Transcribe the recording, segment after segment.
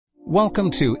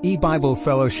Welcome to E-Bible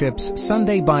Fellowship's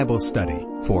Sunday Bible Study.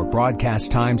 For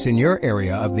broadcast times in your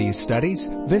area of these studies,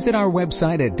 visit our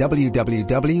website at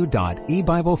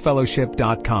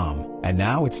www.ebiblefellowship.com. And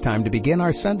now it's time to begin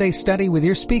our Sunday study with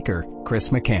your speaker, Chris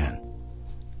McCann.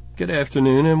 Good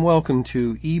afternoon and welcome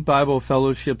to E-Bible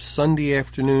Fellowship's Sunday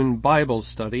afternoon Bible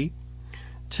study.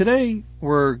 Today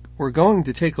we're going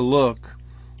to take a look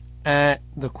at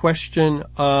the question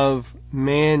of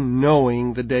man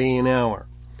knowing the day and hour.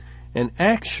 And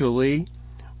actually,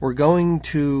 we're going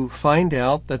to find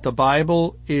out that the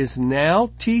Bible is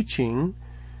now teaching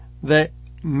that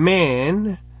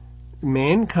mankind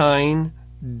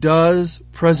does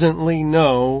presently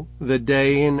know the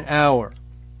day and hour.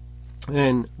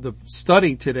 And the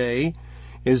study today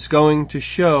is going to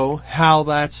show how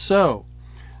that's so.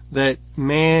 That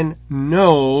man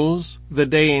knows the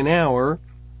day and hour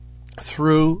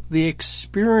through the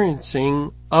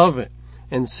experiencing of it.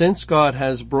 And since God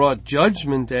has brought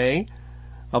judgment day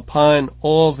upon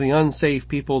all the unsaved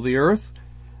people of the earth,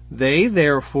 they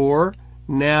therefore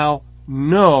now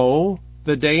know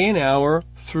the day and hour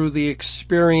through the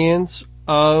experience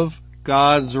of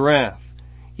God's wrath.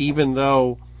 Even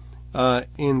though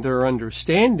in their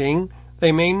understanding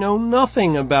they may know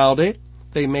nothing about it,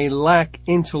 they may lack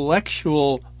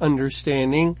intellectual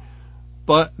understanding,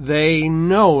 but they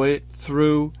know it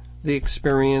through the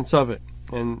experience of it.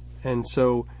 And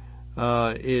so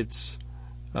it's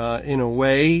in a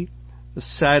way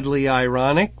sadly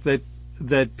ironic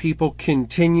that people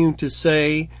continue to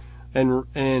say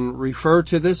and refer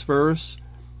to this verse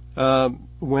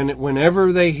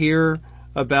whenever they hear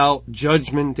about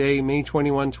Judgment Day, May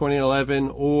 21,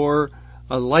 2011, or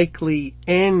a likely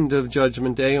end of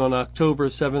Judgment Day on October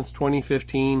 7th,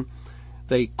 2015.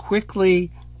 They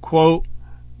quickly quote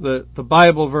the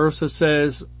Bible verse that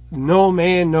says, "No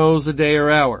man knows the day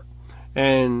or hour."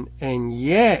 And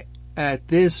yet, at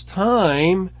this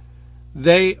time,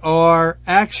 they are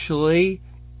actually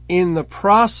in the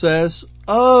process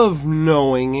of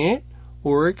knowing it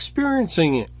or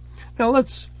experiencing it. Now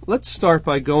let's start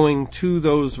by going to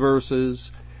those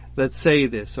verses that say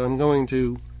this. I'm going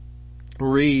to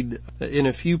read in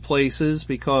a few places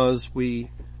because we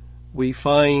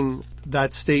find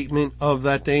that statement of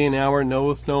that day and hour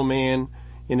knoweth no man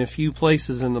in a few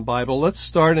places in the Bible. Let's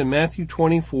start in Matthew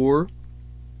 24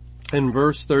 and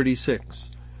verse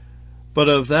 36. "But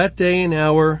of that day and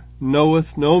hour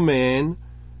knoweth no man,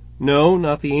 no,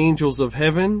 not the angels of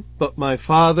heaven, but my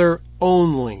Father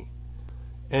only."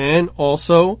 And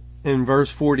also in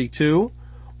verse 42,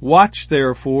 "Watch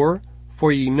therefore,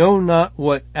 for ye know not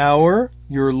what hour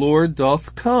your Lord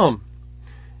doth come."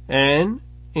 And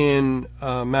in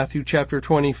Matthew chapter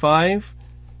 25,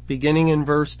 beginning in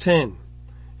verse 10,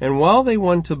 "And while they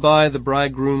went to buy, the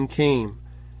bridegroom came.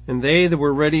 And they that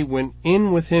were ready went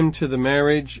in with him to the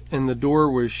marriage, and the door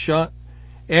was shut.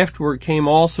 Afterward came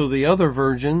also the other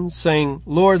virgins, saying,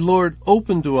 Lord, Lord,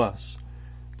 open to us.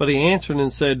 But he answered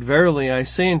and said, Verily I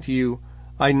say unto you,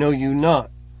 I know you not.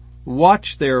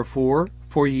 Watch therefore,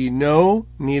 for ye know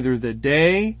neither the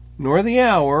day nor the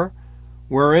hour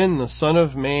wherein the Son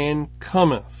of Man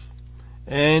cometh."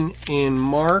 And in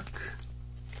Mark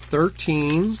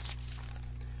 13,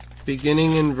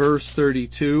 beginning in verse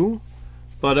 32,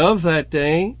 "But of that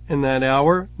day and that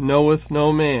hour knoweth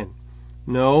no man,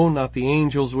 no, not the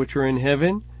angels which are in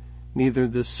heaven, neither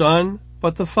the Son,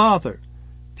 but the Father.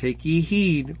 Take ye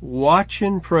heed, watch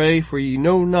and pray, for ye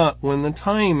know not when the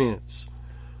time is."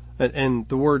 And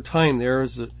the word time there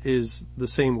is the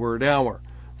same word hour.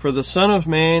 "For the Son of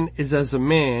Man is as a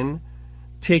man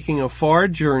taking a far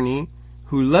journey,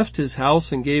 who left his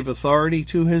house and gave authority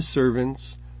to his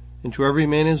servants, and to every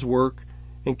man his work,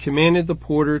 and commanded the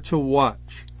porter to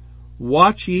watch.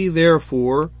 Watch ye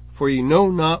therefore, for ye know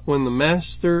not when the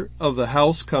master of the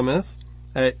house cometh,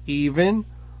 at even,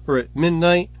 or at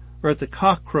midnight, or at the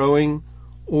cock crowing,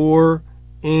 or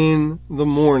in the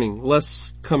morning,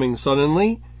 lest coming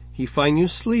suddenly he find you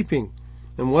sleeping.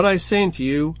 And what I say unto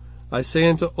you, I say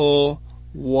unto all,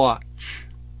 watch."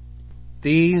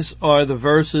 These are the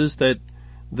verses that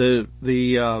the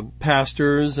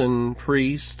pastors and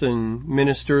priests and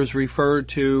ministers referred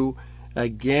to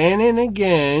again and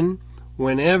again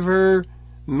whenever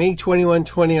May 21,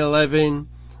 2011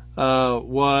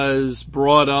 was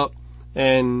brought up,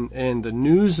 and the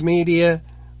news media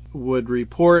would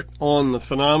report on the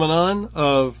phenomenon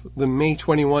of the May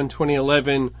 21,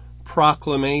 2011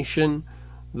 proclamation,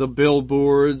 the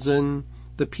billboards and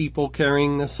the people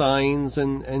carrying the signs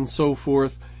and so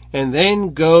forth, and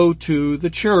then go to the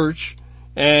church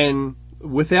and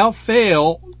without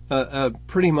fail,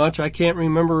 pretty much, I can't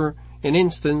remember an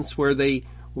instance where they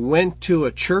went to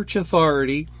a church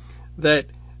authority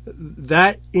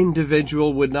that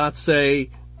individual would not say,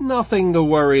 nothing to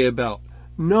worry about.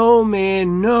 No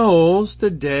man knows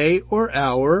the day or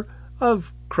hour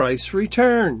of Christ's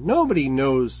return. Nobody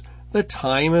knows the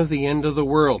time of the end of the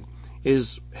world,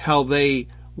 is how they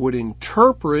would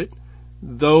interpret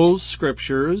those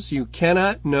scriptures. You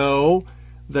cannot know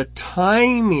the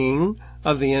timing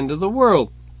of the end of the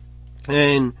world.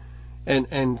 And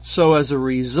so as a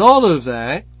result of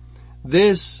that,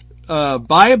 this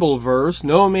Bible verse,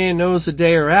 no man knows the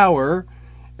day or hour,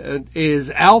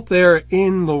 is out there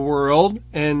in the world,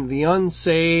 and the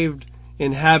unsaved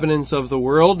inhabitants of the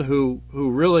world who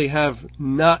really have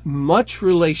not much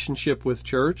relationship with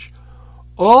church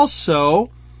also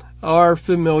are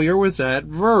familiar with that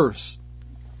verse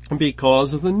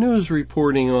because of the news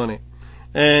reporting on it.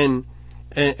 And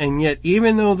yet,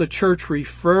 even though the church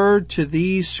referred to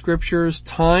these scriptures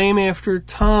time after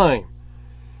time,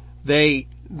 they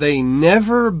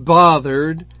never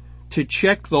bothered to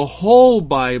check the whole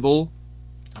Bible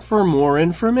for more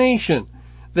information.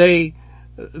 They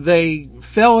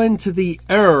fell into the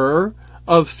error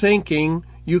of thinking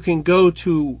you can go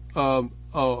to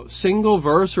a single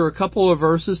verse or a couple of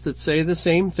verses that say the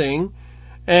same thing,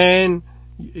 and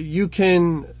you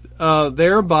can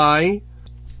thereby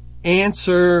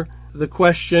answer the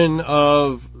question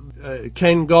of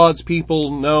can God's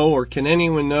people know, or can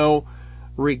anyone know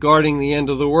regarding the end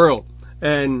of the world?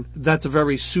 And that's a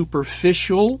very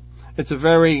superficial, it's a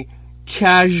very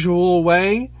casual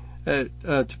way,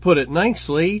 to put it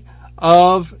nicely,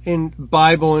 of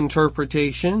Bible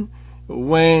interpretation,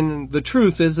 when the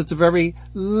truth is it's a very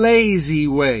lazy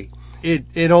way.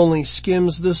 It only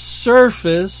skims the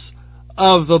surface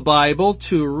of the Bible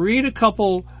to read a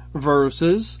couple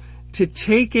verses, to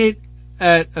take it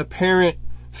at apparent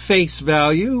face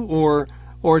value, or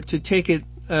to take it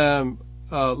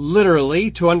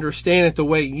literally, to understand it the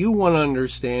way you want to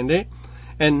understand it,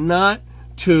 and not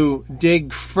to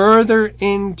dig further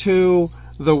into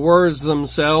the words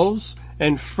themselves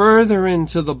and further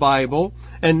into the Bible,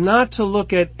 and not to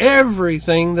look at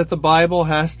everything that the Bible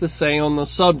has to say on the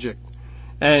subject.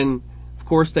 And of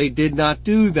course they did not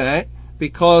do that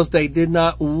because they did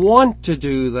not want to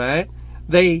do that.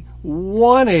 They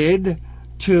wanted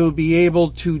to be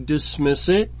able to dismiss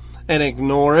it and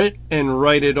ignore it and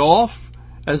write it off,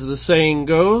 as the saying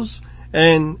goes.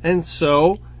 And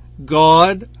so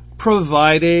God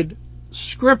provided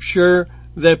scripture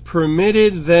that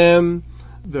permitted them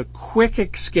the quick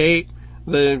escape,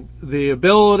 the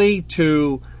ability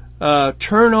to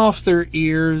turn off their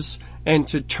ears and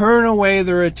to turn away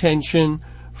their attention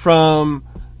from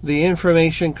the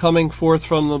information coming forth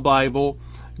from the Bible.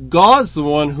 God's the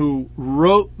one who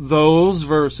wrote those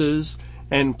verses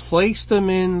and placed them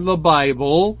in the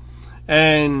Bible,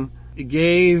 and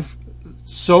gave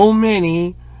so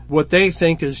many what they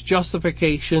think is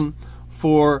justification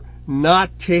for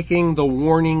not taking the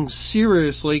warning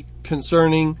seriously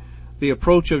concerning the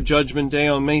approach of Judgment Day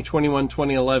on May 21,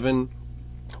 2011,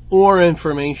 or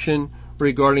information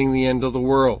regarding the end of the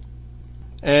world.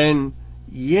 And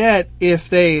yet, if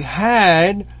they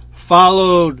had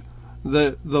followed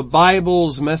the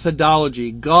Bible's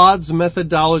methodology, God's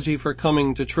methodology for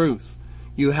coming to truth,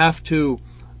 you have to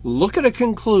look at a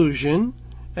conclusion,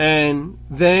 and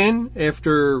then,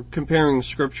 after comparing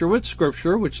scripture with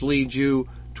scripture, which leads you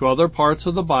to other parts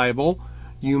of the Bible,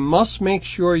 you must make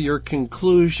sure your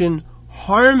conclusion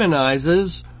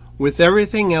harmonizes with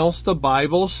everything else the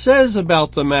Bible says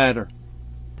about the matter.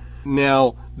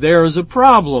 Now, there is a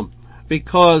problem,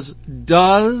 because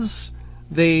does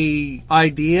the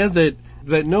idea that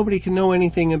nobody can know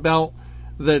anything about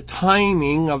the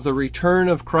timing of the return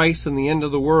of Christ and the end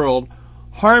of the world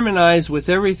harmonize with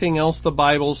everything else the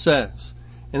Bible says?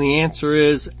 And the answer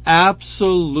is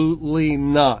absolutely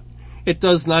not. It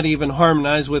does not even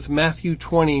harmonize with Matthew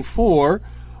 24,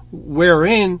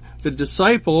 wherein the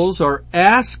disciples are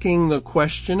asking the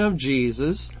question of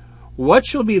Jesus, what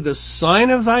shall be the sign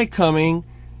of thy coming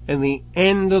and the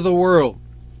end of the world?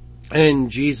 And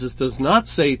Jesus does not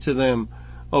say to them,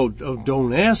 oh,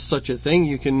 don't ask such a thing,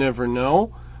 you can never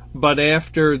know. But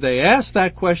after they ask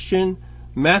that question,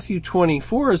 Matthew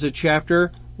 24 is a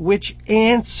chapter which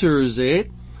answers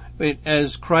it,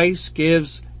 as Christ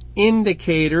gives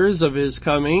indicators of his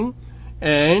coming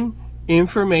and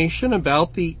information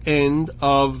about the end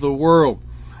of the world.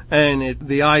 And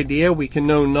the idea we can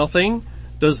know nothing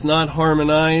does not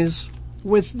harmonize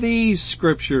with these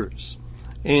scriptures.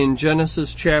 In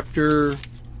Genesis chapter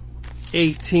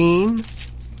 18,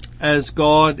 as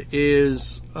God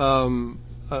is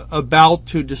about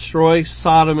to destroy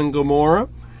Sodom and Gomorrah,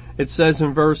 it says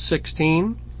in verse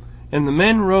 16, and the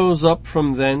men rose up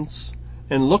from thence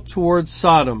and looked towards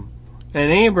Sodom.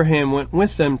 And Abraham went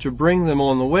with them to bring them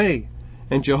on the way.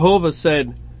 And Jehovah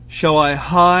said, shall I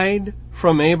hide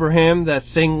from Abraham that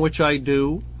thing which I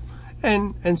do?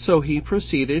 And so he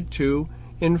proceeded to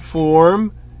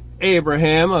inform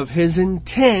Abraham of his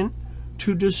intent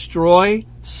to destroy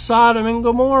Sodom and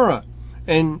Gomorrah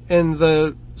and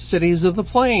the cities of the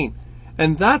plain.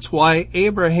 And that's why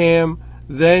Abraham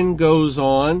then goes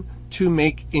on to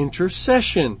make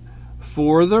intercession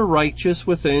for the righteous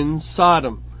within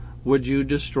Sodom. Would you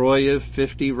destroy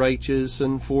 50 righteous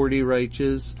and 40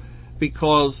 righteous?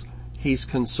 Because he's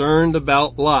concerned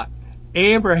about Lot.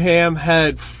 Abraham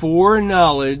had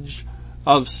foreknowledge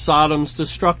of Sodom's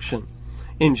destruction.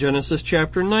 In Genesis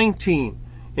chapter 19,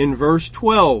 in verse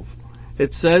 12,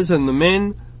 it says, and the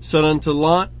men said unto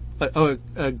Lot,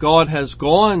 God has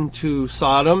gone to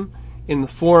Sodom in the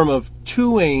form of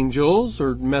 2 angels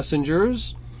or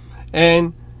messengers,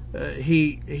 and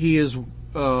he is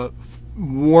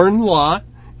warned Lot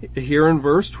here in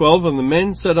verse 12, and the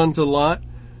men said unto Lot,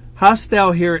 hast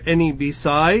thou here any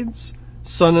besides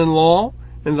son-in-law,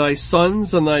 and thy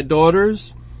sons and thy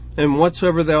daughters, and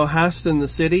whatsoever thou hast in the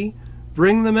city,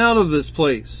 bring them out of this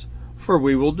place, for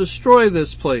we will destroy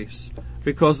this place,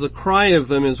 because the cry of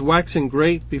them is waxing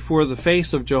great before the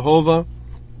face of Jehovah,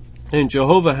 and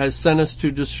Jehovah has sent us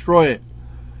to destroy it.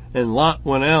 And Lot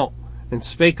went out and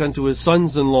spake unto his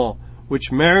sons-in-law,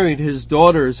 which married his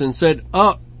daughters, and said,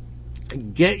 up,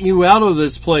 get you out of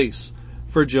this place,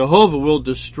 for Jehovah will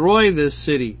destroy this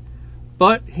city.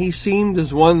 But he seemed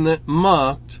as one that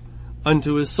mocked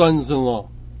unto his sons-in-law.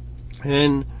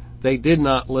 And they did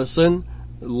not listen.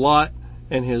 Lot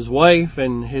and his wife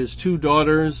and his 2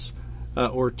 daughters,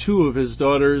 or 2 of his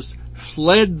daughters,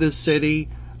 fled the city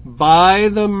by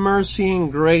the mercy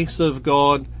and grace of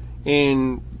God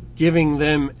in giving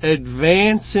them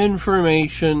advance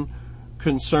information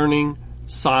concerning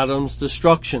Sodom's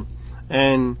destruction.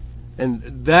 And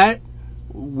that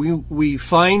we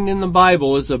find in the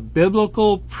Bible is a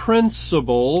biblical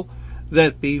principle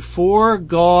that before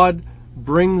God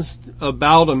brings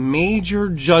about a major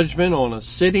judgment on a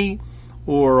city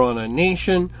or on a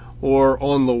nation or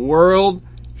on the world,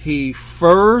 he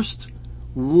first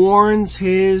warns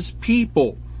his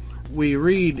people. We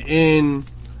read in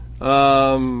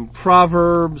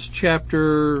Proverbs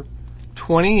chapter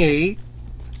 28,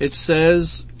 it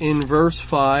says in verse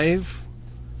 5,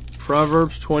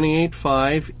 Proverbs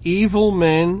 28:5, evil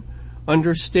men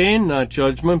understand not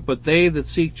judgment, but they that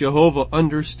seek Jehovah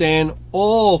understand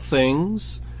all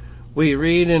things. We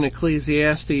read in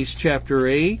Ecclesiastes chapter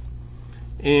 8,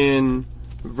 in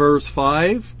verse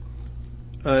 5,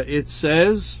 it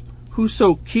says,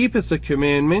 whoso keepeth the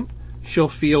commandment shall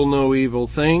feel no evil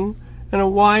thing, and a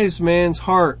wise man's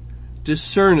heart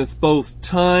discerneth both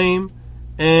time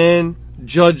and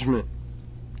judgment.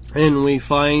 And we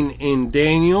find in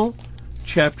Daniel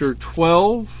chapter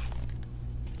 12,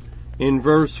 in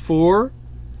verse 4,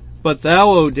 but thou,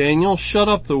 O Daniel, shut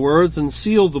up the words and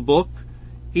seal the book,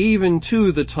 even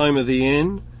to the time of the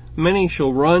end. Many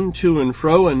shall run to and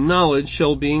fro, and knowledge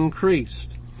shall be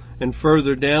increased. And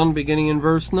further down, beginning in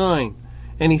verse 9,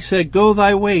 and he said, go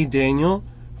thy way, Daniel,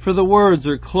 for the words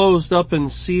are closed up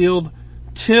and sealed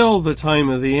till the time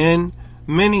of the end.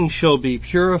 Many shall be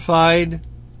purified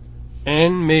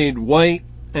and made white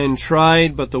and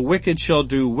tried, but the wicked shall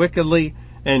do wickedly,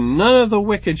 and none of the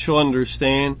wicked shall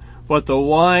understand, but the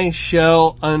wise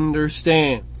shall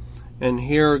understand. And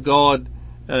here God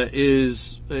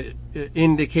is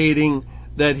indicating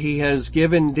that he has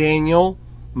given Daniel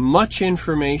much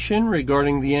information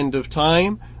regarding the end of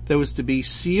time that was to be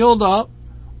sealed up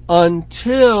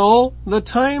until the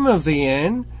time of the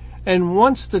end. And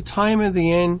once the time of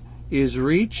the end is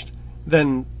reached,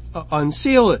 then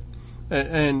unseal it.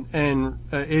 And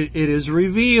it is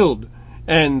revealed.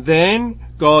 And then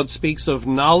God speaks of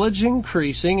knowledge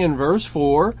increasing in verse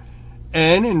 4.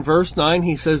 And in verse 9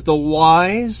 he says the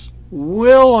wise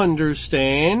will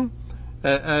understand,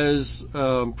 as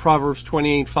Proverbs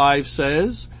 28:5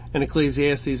 says, and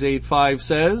Ecclesiastes 8:5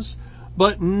 says,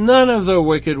 but none of the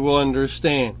wicked will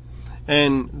understand.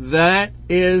 And that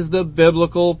is the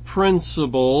biblical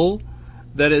principle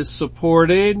that is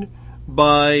supported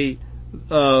by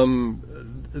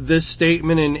this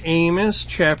statement in Amos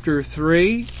chapter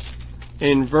 3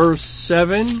 in verse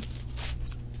 7,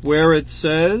 where it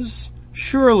says,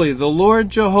 surely the Lord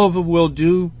Jehovah will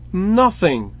do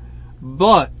nothing,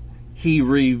 but he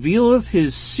revealeth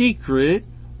his secret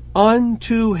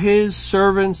unto his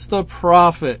servants the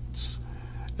prophets.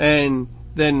 And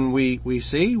then we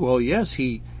see, well, yes,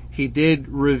 he did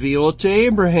reveal it to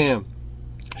Abraham.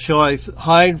 Shall I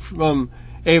hide from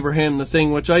Abraham the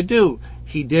thing which I do?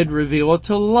 he did reveal it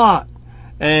to Lot.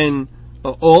 And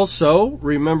also,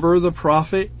 remember the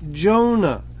prophet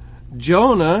Jonah.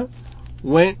 Jonah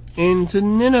went into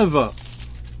Nineveh,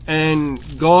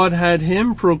 and God had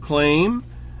him proclaim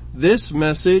this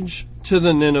message to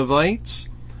the Ninevites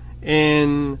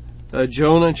in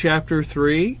Jonah chapter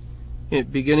 3,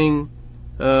 beginning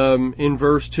in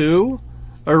verse 2.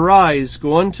 Arise,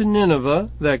 go unto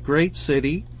Nineveh, that great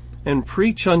city, and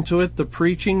preach unto it the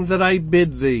preaching that I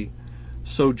bid thee.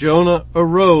 So Jonah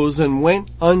arose and went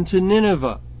unto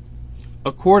Nineveh,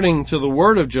 according to the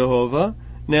word of Jehovah.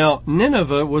 Now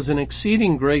Nineveh was an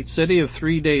exceeding great city of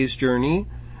 3 days' journey,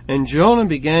 and Jonah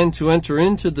began to enter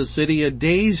into the city a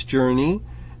day's journey,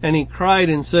 and he cried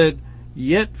and said,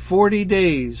 Yet 40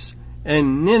 days,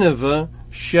 and Nineveh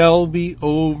shall be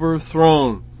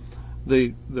overthrown.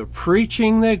 The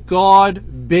preaching that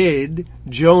God bid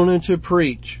Jonah to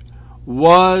preach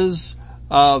was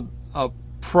a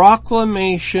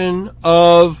proclamation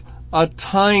of a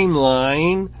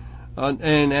timeline,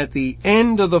 and at the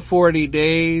end of the 40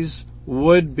 days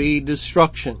would be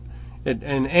destruction.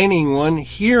 And anyone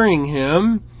hearing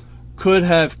him could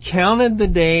have counted the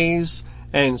days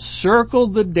and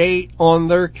circled the date on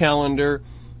their calendar.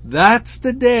 That's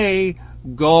the day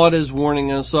God is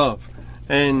warning us of.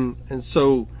 And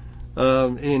so,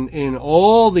 in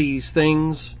all these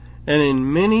things and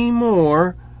in many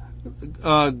more,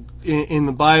 in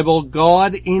the Bible,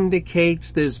 God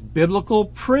indicates this biblical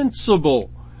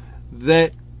principle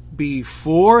that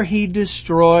before he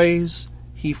destroys,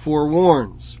 he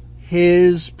forewarns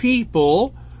his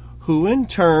people, who in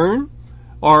turn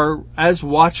are as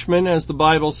watchmen, as the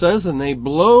Bible says, and they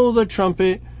blow the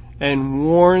trumpet and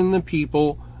warn the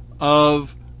people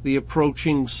of the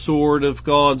approaching sword of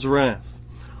God's wrath.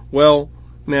 Well,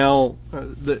 now,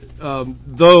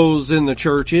 those in the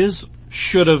churches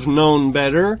should have known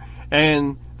better,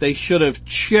 and they should have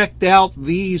checked out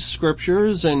these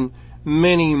scriptures and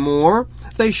many more.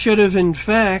 They should have, in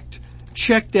fact,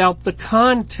 checked out the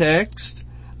context,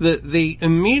 the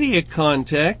immediate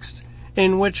context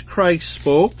in which Christ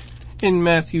spoke in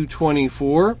Matthew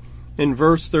 24 in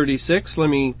verse 36. Let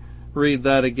me read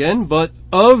that again. But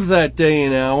of that day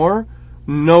and hour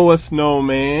knoweth no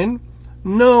man,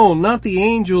 no, not the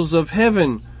angels of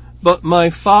heaven, but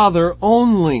my Father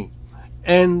only.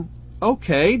 And,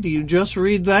 okay, do you just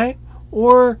read that?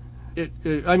 Or,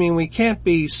 we can't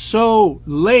be so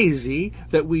lazy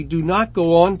that we do not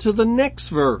go on to the next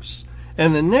verse.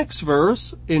 And the next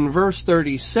verse, in verse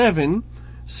 37,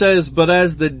 says, But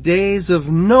as the days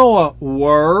of Noah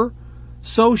were,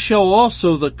 so shall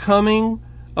also the coming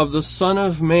of the Son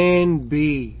of Man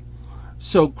be.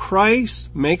 So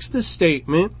Christ makes the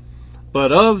statement,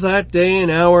 But of that day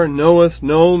and hour knoweth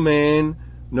no man,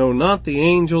 no, not the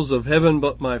angels of heaven,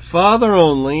 but my Father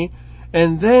only,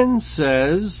 and then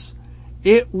says,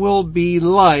 it will be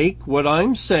like, what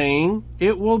I'm saying,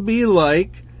 it will be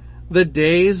like the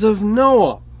days of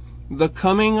Noah. The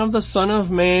coming of the Son of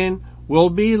Man will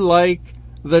be like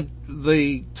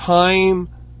the time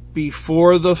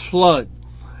before the flood.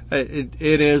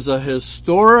 It is a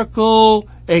historical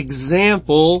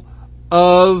example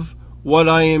of what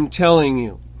I am telling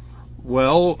you.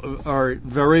 Well,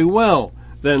 very well.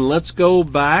 Then let's go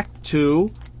back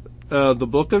to the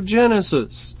book of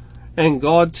Genesis. And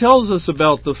God tells us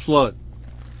about the flood.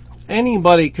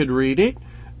 Anybody could read it.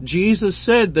 Jesus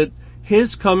said that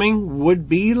his coming would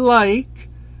be like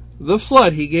the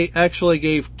flood. He actually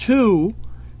gave two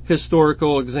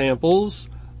historical examples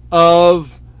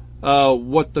of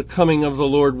what the coming of the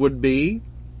Lord would be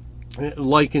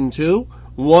likened to.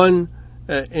 One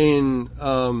in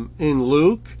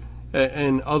Luke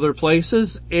and other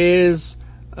places is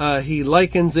he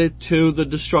likens it to the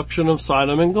destruction of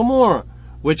Sodom and Gomorrah,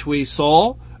 which we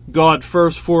saw. God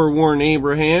first forewarned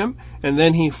Abraham, and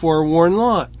then he forewarned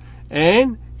Lot.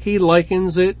 And he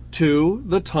likens it to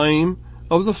the time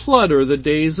of the flood, or the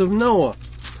days of Noah.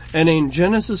 And in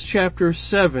Genesis chapter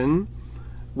 7,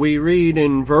 we read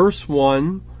in verse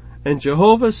 1, And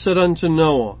Jehovah said unto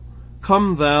Noah,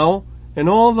 Come thou and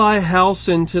all thy house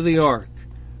into the ark,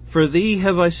 for thee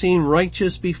have I seen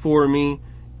righteous before me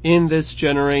in this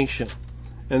generation.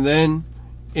 And then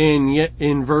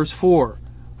in verse 4,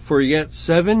 For yet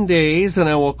 7 days, and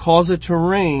I will cause it to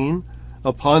rain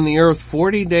upon the earth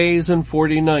 40 days and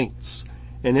 40 nights,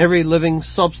 and every living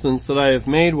substance that I have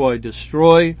made will I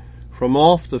destroy from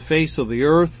off the face of the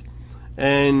earth.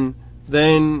 And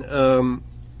then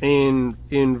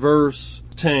in verse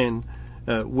 10,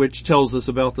 which tells us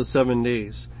about the 7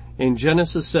 days. In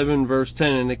Genesis 7 verse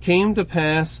 10, And it came to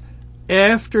pass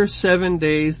after 7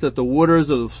 days that the waters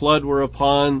of the flood were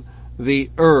upon the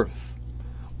earth.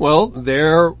 Well,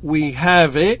 there we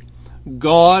have it.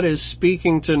 God is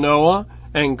speaking to Noah,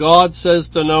 and God says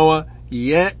to Noah,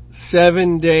 yet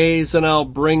 7 days and I'll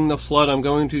bring the flood. I'm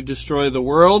going to destroy the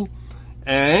world.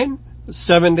 And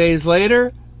 7 days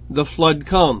later, the flood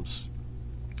comes.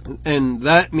 And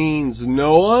that means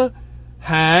Noah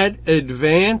had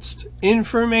advanced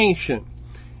information.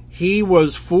 He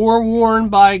was forewarned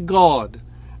by God.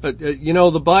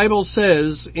 The Bible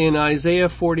says in Isaiah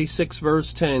 46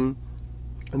 verse 10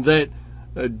 that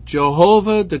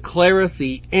Jehovah declareth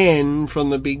the end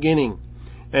from the beginning.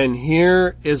 And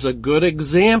here is a good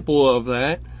example of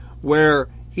that, where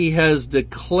he has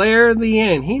declared the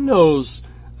end. He knows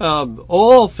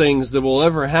all things that will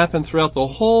ever happen throughout the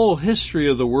whole history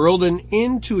of the world and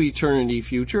into eternity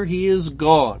future. He is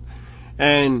God.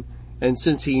 And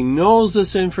since he knows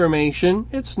this information,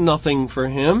 it's nothing for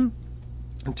him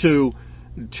to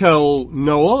tell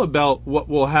Noah about what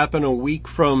will happen a week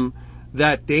from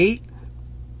that date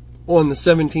on the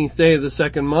 17th day of the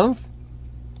second month.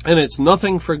 And it's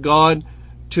nothing for God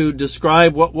to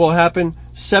describe what will happen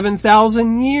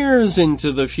 7,000 years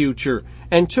into the future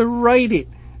and to write it,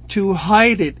 to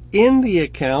hide it in the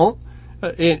account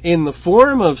in the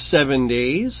form of 7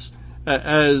 days.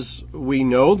 As we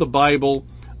know, the Bible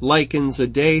likens a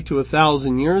day to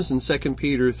 1,000 years in 2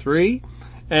 Peter 3.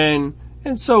 And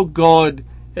so God,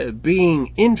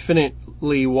 being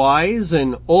infinitely wise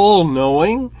and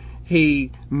all-knowing,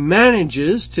 he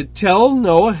manages to tell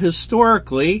Noah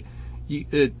historically,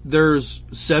 there's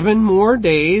 7 more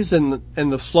days and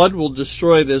the flood will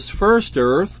destroy this first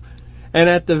earth, and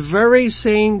at the very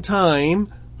same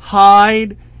time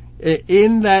hide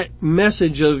in that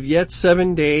message of yet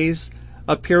 7 days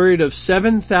a period of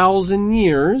 7,000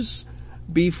 years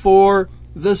before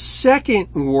the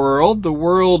second world, the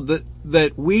world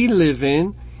that we live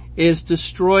in, is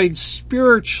destroyed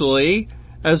spiritually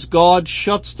as God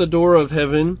shuts the door of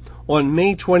heaven on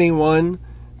May 21,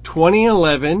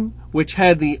 2011, which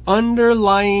had the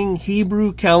underlying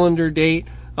Hebrew calendar date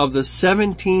of the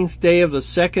 17th day of the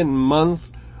second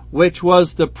month, which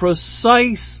was the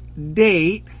precise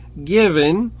date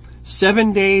given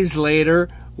 7 days later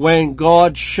when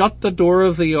God shut the door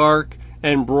of the ark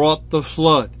and brought the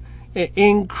flood.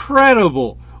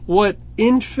 Incredible what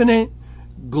infinite,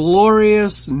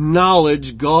 glorious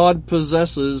knowledge God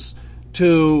possesses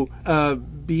to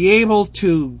be able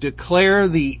to declare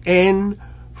the end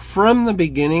from the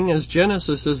beginning, as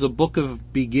Genesis is a book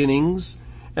of beginnings,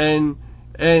 and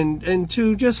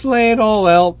to just lay it all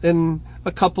out in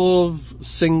a couple of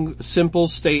simple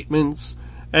statements,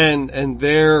 and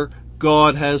there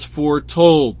God has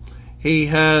foretold. He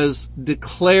has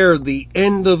declared the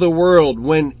end of the world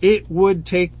when it would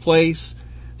take place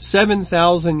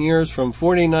 7,000 years from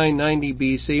 4990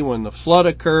 BC when the flood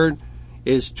occurred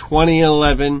is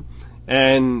 2011,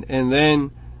 and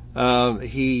then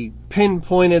he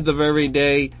pinpointed the very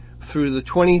day through the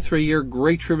 23-year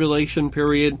Great Tribulation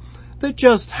period that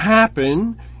just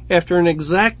happened after an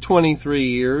exact 23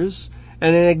 years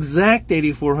and an exact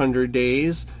 8,400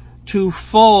 days to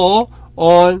fall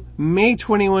on May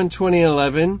 21,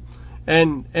 2011,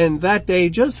 and that day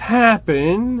just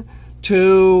happened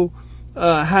to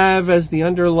have as the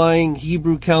underlying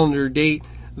Hebrew calendar date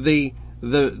the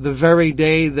very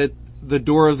day that the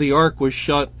door of the ark was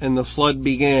shut and the flood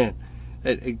began.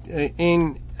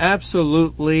 In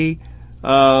absolutely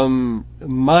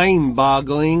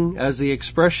mind-boggling, as the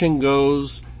expression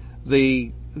goes,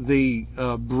 the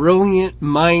brilliant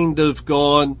mind of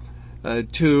God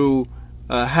to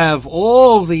have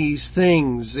all these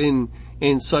things in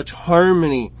such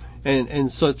harmony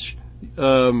and such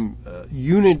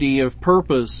unity of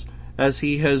purpose as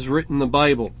he has written the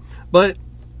Bible. But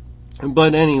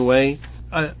anyway,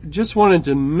 I just wanted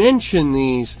to mention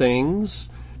these things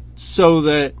so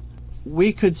that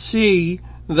we could see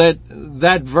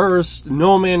that verse,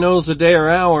 no man knows the day or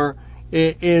hour,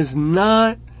 is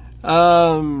not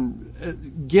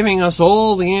giving us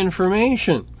all the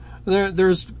information.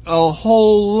 There's a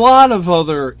whole lot of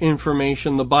other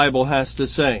information the Bible has to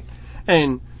say.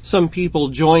 And some people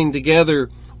join together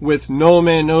with no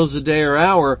man knows the day or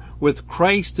hour with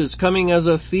Christ is coming as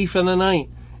a thief in the night.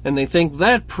 And they think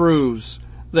that proves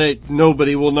that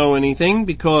nobody will know anything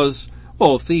because,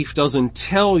 well, a thief doesn't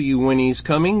tell you when he's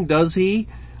coming, does he?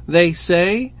 They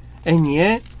say. And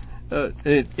yet,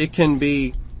 it can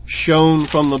be shown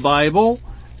from the Bible,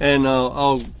 and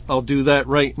I'll do that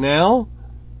right now,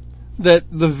 that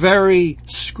the very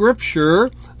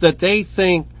scripture that they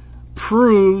think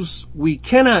proves we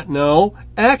cannot know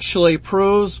actually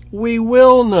proves we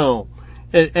will know.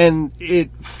 And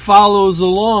it follows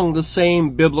along the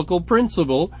same biblical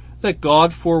principle that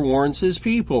God forewarns his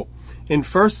people. In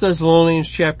 1 Thessalonians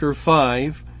chapter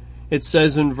 5, it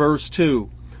says in verse 2,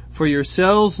 "For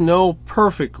yourselves know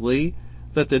perfectly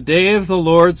that the day of the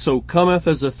Lord so cometh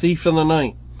as a thief in the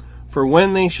night. For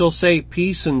when they shall say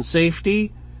peace and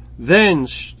safety, then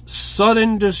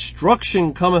sudden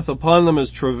destruction cometh upon them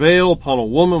as travail upon a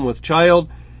woman with child,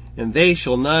 and they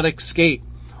shall not escape."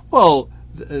 Well,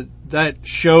 that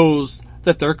shows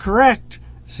that they're correct.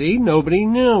 See, nobody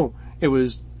knew. It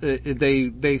was,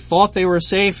 they thought they were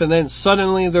safe, and then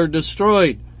suddenly they're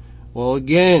destroyed. Well,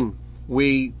 again,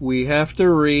 we have to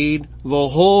read the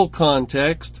whole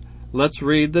context. Let's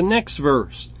read the next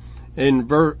verse. In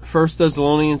 1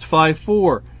 Thessalonians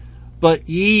 5:4. "But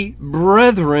ye,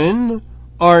 brethren,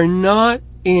 are not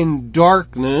in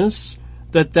darkness,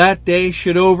 that that day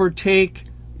should overtake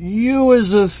you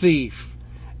as a thief."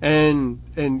 And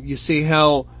you see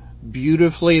how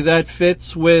beautifully that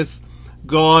fits with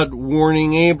God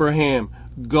warning Abraham,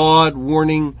 God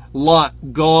warning Lot,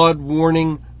 God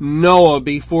warning Noah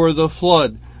before the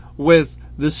flood, with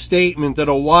the statement that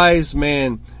a wise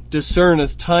man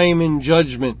discerneth time and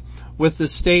judgment, with the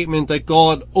statement that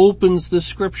God opens the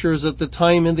scriptures at the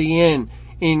time of the end,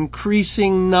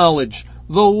 increasing knowledge.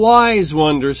 The wise will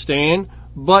understand,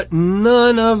 but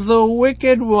none of the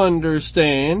wicked will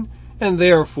understand, and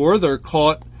therefore they're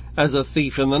caught as a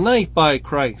thief in the night by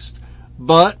Christ.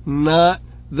 But not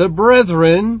the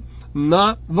brethren,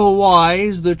 not the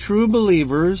wise, the true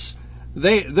believers.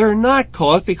 They're not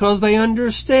caught because they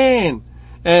understand.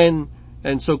 And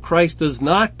so Christ does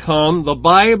not come, the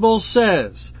Bible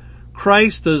says,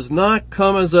 Christ does not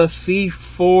come as a thief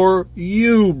for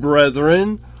you,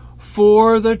 brethren,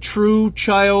 for the true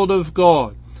child of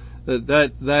God.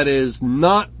 That is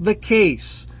not the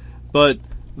case, but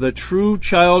the true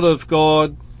child of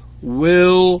God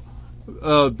will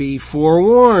be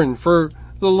forewarned. For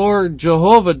the Lord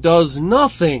Jehovah does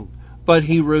nothing, but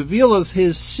he revealeth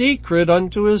his secret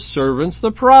unto his servants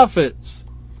the prophets.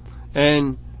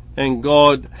 And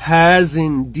God has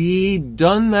indeed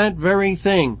done that very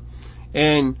thing,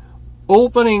 and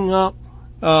opening up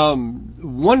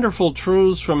wonderful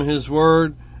truths from his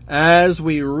word as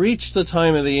we reach the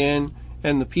time of the end,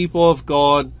 and the people of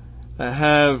God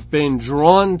have been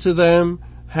drawn to them,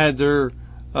 had their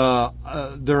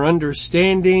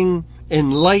understanding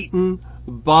enlightened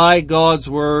by God's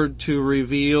word to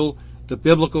reveal the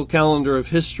biblical calendar of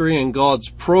history and God's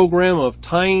program of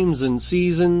times and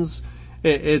seasons.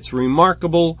 It's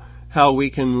remarkable how we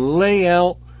can lay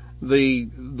out the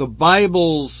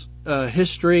Bible's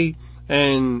history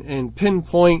and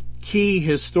pinpoint key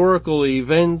historical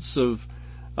events of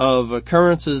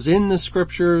occurrences in the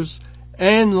scriptures,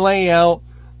 and lay out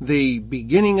the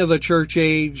beginning of the church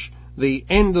age, the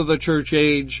end of the church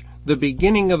age, the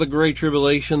beginning of the Great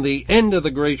Tribulation, the end of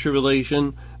the Great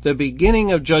Tribulation, the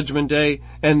beginning of Judgment Day,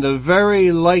 and the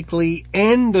very likely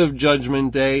end of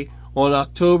Judgment Day on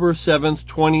October 7th,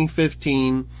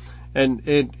 2015. And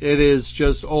it is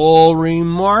just all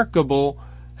remarkable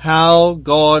how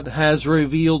God has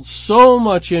revealed so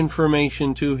much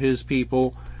information to his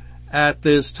people at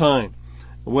this time.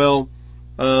 Well,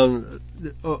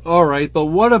 alright, but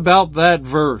what about that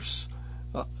verse?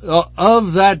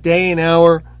 Of that day and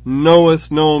hour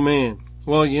knoweth no man.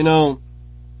 Well, you know,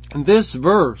 this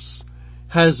verse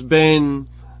has been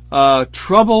a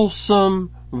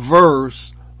troublesome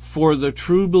verse for the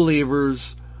true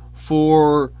believers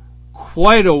for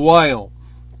quite a while.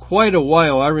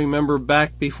 I remember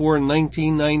back before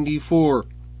 1994,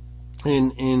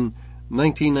 in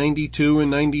 1992 and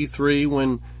 93,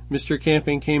 when Mr.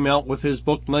 Camping came out with his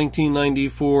book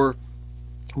 1994,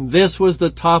 this was the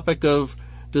topic of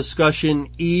discussion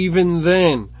even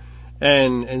then.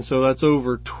 And so that's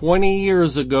over 20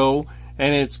 years ago,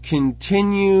 and it's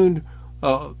continued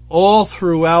all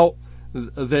throughout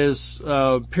this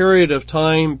period of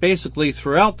time, basically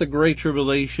throughout the Great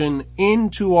Tribulation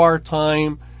into our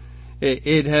time.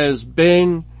 It has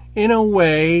been, in a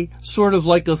way, sort of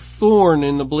like a thorn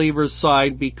in the believer's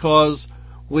side, because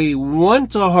we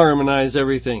want to harmonize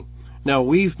everything. Now,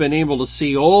 we've been able to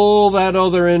see all that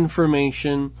other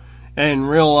information and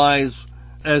realize,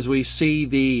 as we see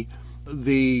the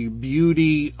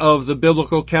beauty of the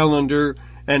biblical calendar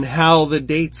and how the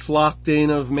dates locked in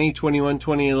of May 21,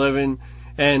 2011,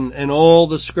 and all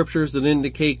the scriptures that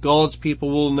indicate God's people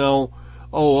will know,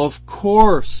 oh, of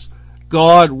course,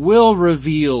 God will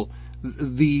reveal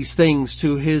these things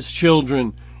to his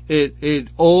children. It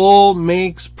all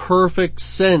makes perfect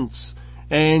sense.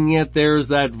 And yet there's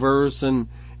that verse, and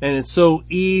it's so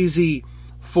easy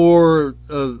for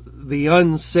the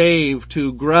unsaved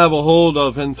to grab a hold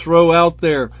of and throw out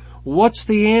there. What's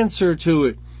the answer to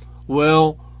it?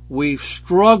 Well, we've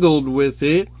struggled with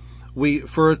it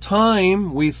For a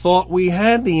time, we thought we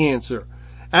had the answer.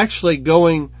 Actually,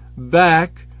 going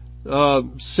back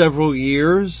several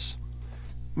years,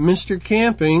 Mr.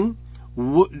 Camping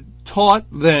taught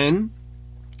then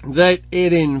that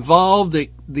it involved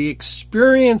the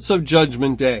experience of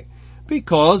Judgment Day,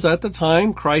 because at the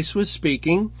time Christ was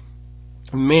speaking,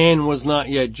 man was not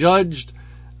yet judged.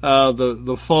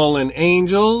 The fallen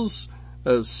angels,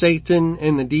 Satan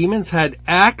and the demons had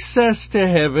access to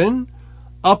heaven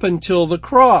up until the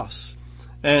cross.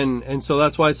 And so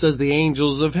that's why it says the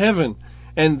angels of heaven.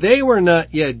 And they were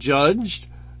not yet judged.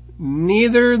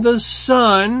 Neither the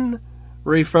Son,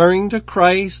 referring to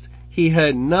Christ, he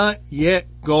had not yet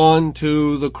gone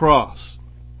to the cross.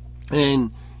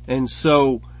 And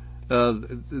so,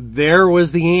 there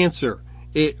was the answer.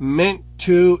 It meant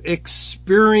to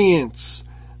experience.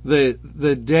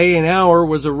 The day and hour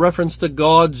was a reference to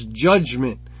God's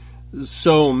judgment.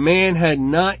 So man had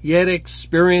not yet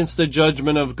experienced the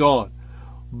judgment of God.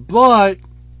 But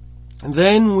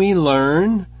then we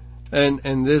learn,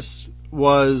 and this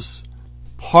was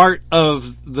part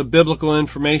of the biblical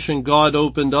information God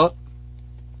opened up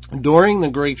during the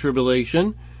Great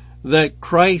Tribulation, that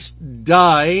Christ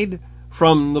died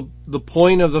from the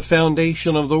point of the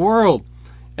foundation of the world.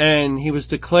 And he was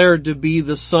declared to be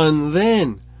the Son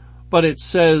then. But it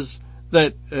says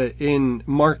that in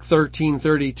Mark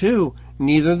 13:32,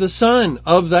 neither the Son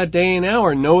of that day and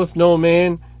hour knoweth no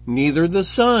man, neither the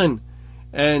Son.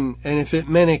 And if it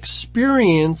meant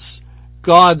experience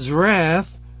God's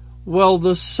wrath, well,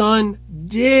 the Son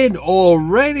did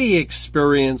already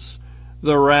experience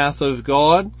the wrath of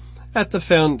God at the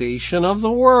foundation of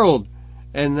the world.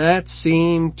 And that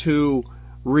seemed to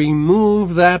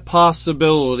remove that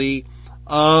possibility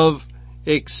of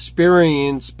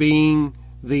experience being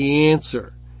the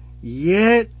answer.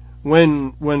 Yet,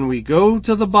 when we go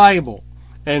to the Bible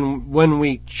and when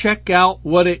we check out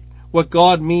what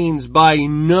God means by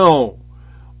know,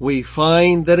 we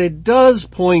find that it does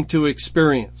point to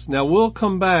experience. Now we'll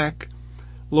come back,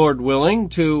 Lord willing,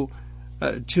 to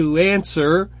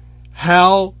answer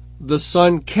how the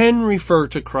Son can refer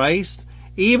to Christ,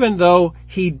 even though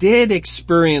he did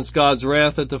experience God's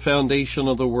wrath at the foundation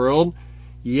of the world.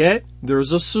 Yet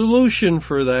there's a solution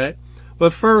for that.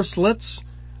 But first, let's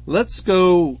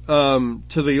go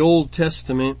to the Old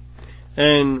Testament,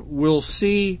 and we'll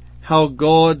see how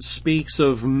God speaks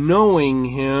of knowing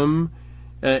him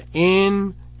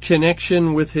in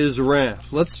connection with his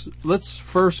wrath. Let's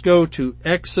first go to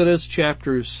Exodus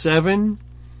chapter 7.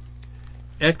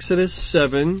 Exodus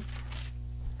 7,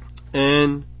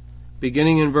 and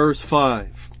beginning in verse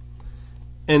 5.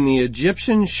 And the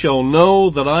Egyptians shall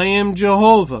know that I am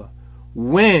Jehovah,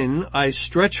 when I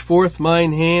stretch forth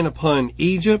mine hand upon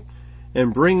Egypt,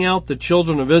 and bring out the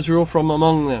children of Israel from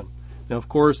among them. Now, of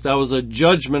course, that was a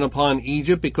judgment upon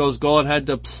Egypt, because God had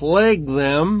to plague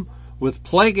them with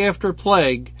plague after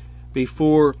plague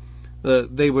before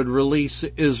they would release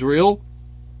Israel.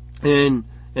 And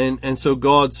so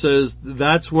God says,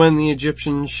 that's when the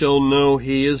Egyptians shall know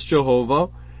he is Jehovah.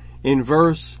 In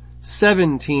verse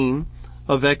 17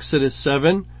 of Exodus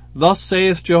 7, thus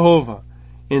saith Jehovah,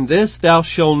 in this thou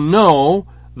shalt know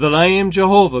that I am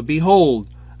Jehovah. Behold,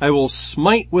 I will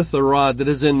smite with the rod that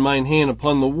is in mine hand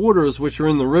upon the waters which are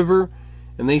in the river,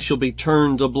 and they shall be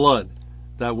turned to blood.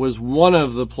 That was one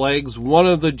of the plagues, one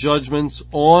of the judgments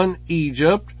on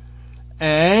Egypt.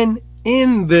 And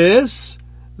in this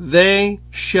they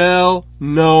shall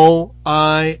know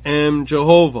I am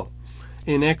Jehovah.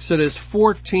 In Exodus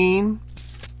 14,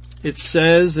 it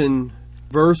says in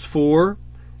verse 4,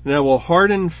 and I will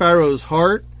harden Pharaoh's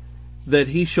heart, that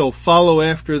he shall follow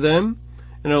after them,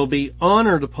 and I will be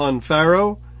honored upon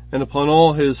Pharaoh and upon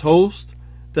all his host,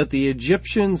 that the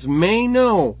Egyptians may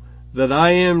know that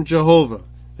I am Jehovah.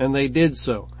 And they did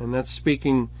so. And that's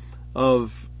speaking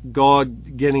of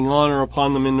God getting honor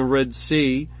upon them in the Red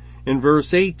Sea. In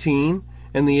verse 18,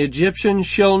 and the Egyptians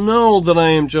shall know that I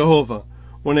am Jehovah,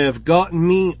 when I have gotten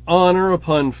me honor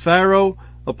upon Pharaoh,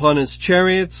 upon his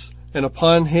chariots, and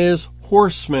upon his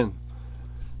horsemen.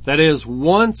 That is,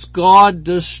 once God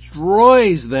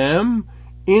destroys them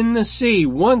in the sea,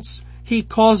 once he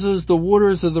causes the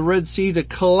waters of the Red Sea to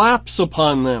collapse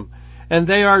upon them, and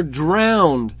they are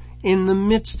drowned in the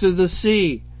midst of the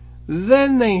sea,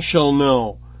 then they shall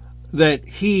know that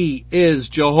he is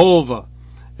Jehovah.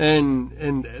 And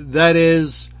that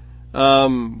is,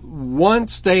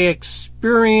 once they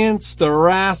experience the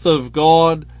wrath of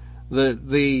God,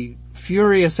 the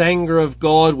furious anger of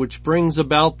God which brings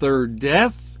about their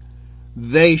death,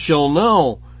 they shall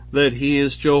know that he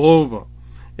is Jehovah.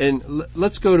 And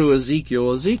let's go to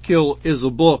Ezekiel. Ezekiel is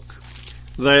a book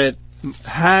that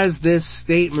has this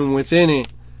statement within it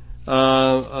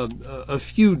a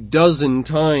few dozen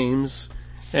times,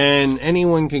 and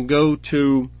anyone can go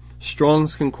to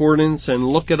Strong's Concordance and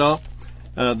look it up.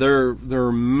 There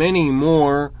are many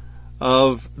more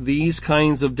of these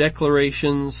kinds of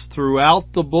declarations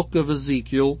throughout the book of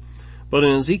Ezekiel. But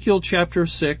in Ezekiel chapter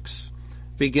 6,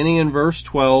 beginning in verse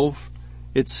 12,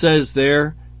 it says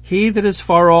there, "He that is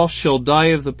far off shall die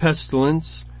of the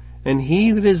pestilence, and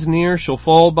he that is near shall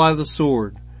fall by the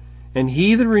sword. And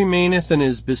he that remaineth and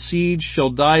is besieged shall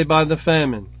die by the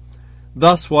famine.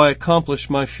 Thus will I accomplish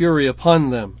my fury upon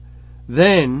them.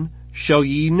 Then shall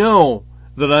ye know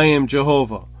that I am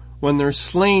Jehovah, when their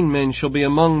slain men shall be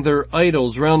among their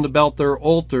idols round about their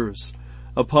altars,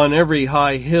 upon every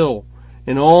high hill,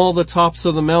 in all the tops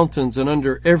of the mountains, and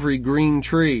under every green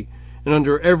tree, and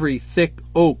under every thick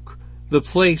oak, the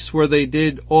place where they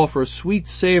did offer sweet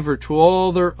savor to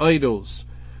all their idols.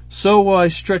 So will I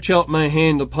stretch out my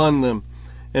hand upon them,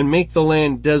 and make the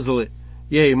land desolate,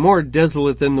 yea, more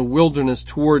desolate than the wilderness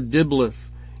toward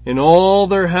Diblath, in all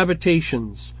their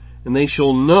habitations, and they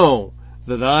shall know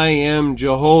that I am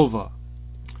Jehovah."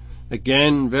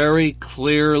 Again, very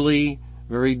clearly,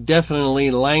 very definitely,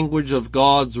 language of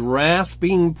God's wrath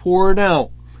being poured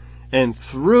out. And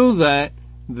through that,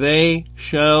 they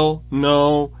shall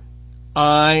know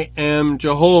I am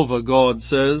Jehovah, God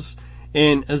says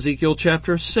in Ezekiel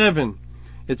chapter 7.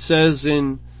 It says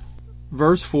in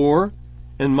verse 4,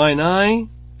 "And mine eye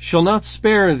shall not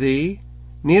spare thee,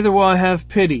 neither will I have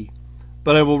pity.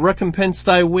 But I will recompense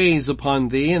thy ways upon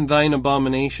thee, and thine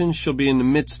abominations shall be in the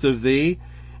midst of thee,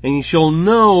 and ye shall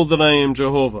know that I am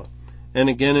Jehovah." And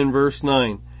again in verse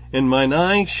 9, "And mine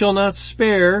eye shall not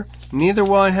spare, neither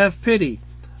will I have pity.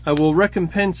 I will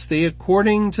recompense thee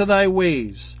according to thy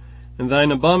ways, and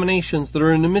thine abominations that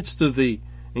are in the midst of thee,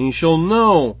 and ye shall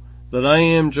know that I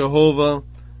am Jehovah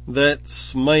that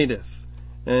smiteth."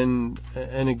 And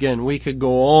again, we could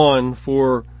go on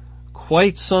for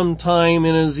quite some time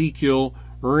in Ezekiel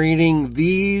reading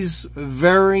these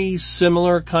very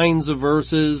similar kinds of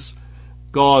verses.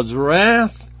 God's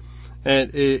wrath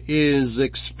is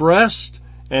expressed,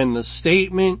 and the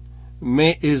statement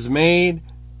is made,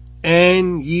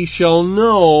 "And ye shall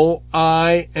know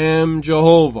I am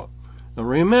Jehovah." Now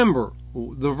remember,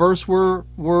 the verse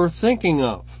we're thinking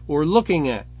of, or looking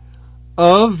at,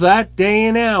 of that day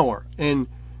and hour. And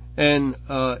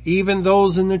even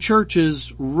those in the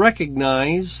churches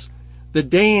recognize the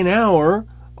day and hour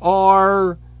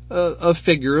are a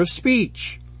figure of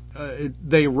speech.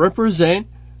 They represent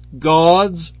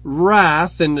God's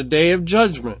wrath in the day of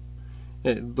judgment.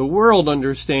 The world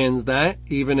understands that,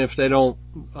 even if they don't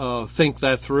think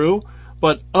that through.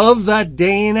 But of that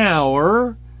day and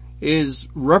hour is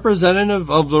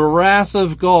representative of the wrath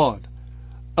of God.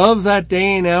 Of that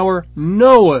day and hour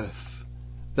knoweth,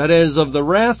 that is, of the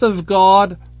wrath of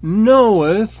God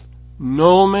knoweth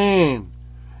no man.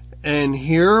 And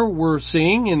here we're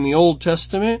seeing in the Old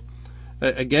Testament,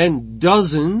 again,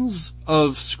 dozens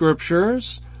of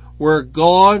scriptures where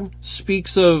God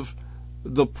speaks of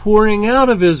the pouring out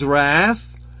of his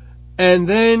wrath, and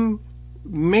then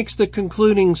makes the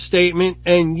concluding statement,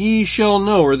 "And ye shall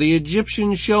know," or the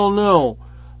Egyptians shall know,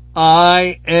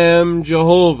 "I am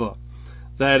Jehovah."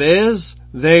 That is,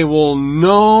 they will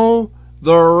know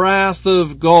the wrath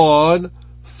of God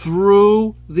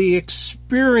through the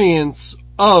experience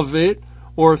of it,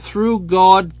 or through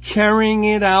God carrying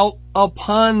it out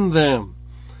upon them.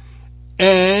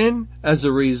 And as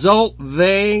a result,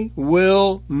 they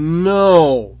will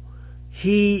know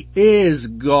He is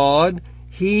God,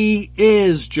 He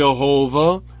is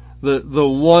Jehovah, the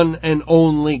one and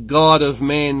only God of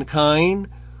mankind.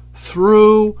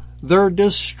 Through their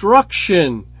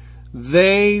destruction,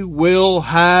 they will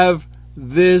have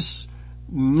this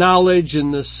knowledge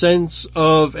in the sense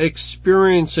of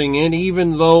experiencing it,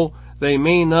 even though they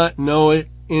may not know it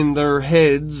in their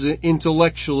heads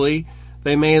intellectually.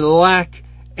 They may lack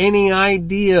any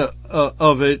idea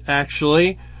of it,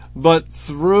 actually, but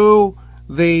through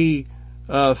the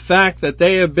fact that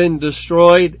they have been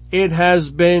destroyed, it has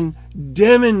been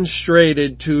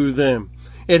demonstrated to them.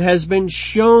 It has been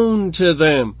shown to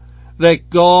them that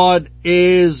God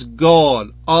is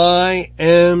God. I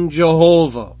am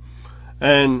Jehovah.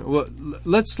 And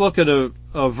let's look at a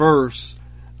verse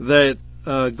that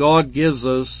God gives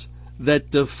us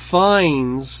that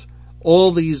defines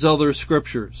all these other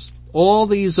scriptures, all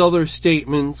these other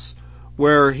statements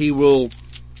where he will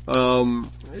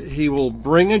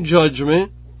bring a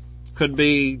judgment. Could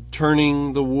be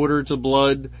turning the water to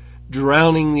blood,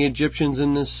 drowning the Egyptians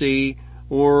in the sea,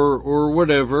 or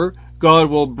whatever.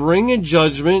 God will bring a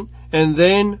judgment, and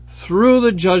then through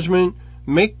the judgment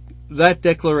make that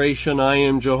declaration, I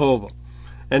am Jehovah.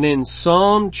 And in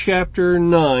Psalm chapter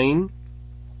 9,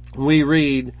 we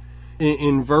read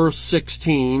in verse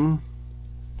 16,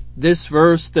 this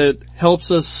verse that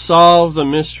helps us solve the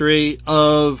mystery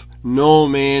of no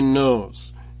man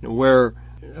knows, where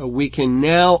we can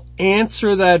now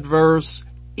answer that verse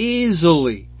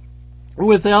easily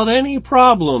without any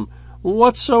problem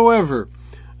whatsoever.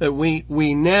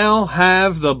 We now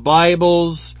have the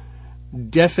Bible's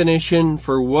definition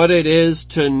for what it is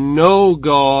to know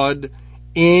God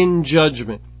in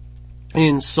judgment.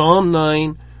 In Psalm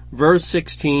 9, verse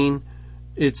 16,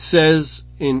 it says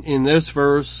in this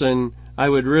verse, and I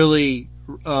would really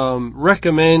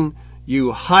recommend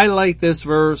you highlight this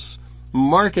verse,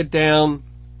 mark it down,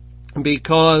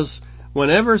 because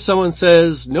whenever someone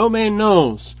says, no man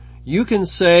knows, you can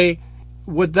say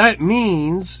what that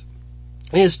means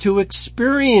is to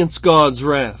experience God's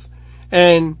wrath.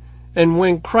 And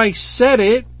when Christ said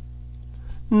it,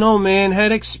 no man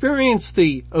had experienced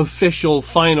the official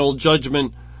final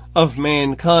judgment of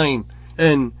mankind.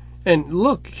 And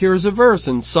look, here's a verse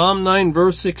in Psalm 9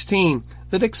 verse 16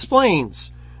 that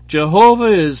explains, Jehovah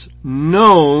is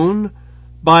known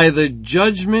by the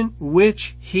judgment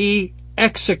which he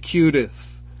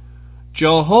executeth.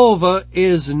 Jehovah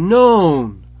is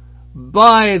known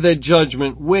by the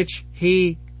judgment which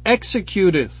he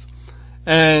executeth.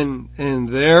 And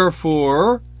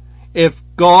therefore, if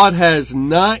God has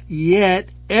not yet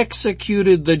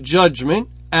executed the judgment,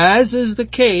 as is the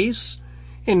case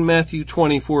in Matthew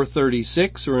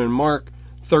 24:36 or in Mark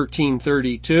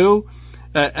 13:32,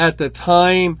 at the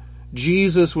time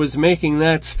Jesus was making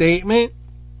that statement,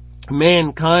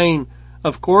 mankind,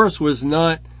 of course, was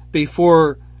not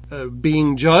before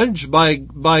being judged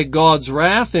by God's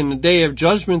wrath in the day of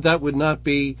judgment. That would not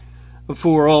be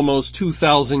for almost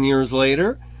 2,000 years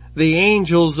later. The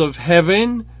angels of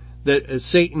heaven, that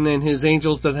Satan and his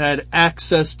angels that had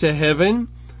access to heaven,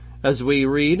 as we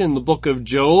read in the book of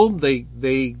Job,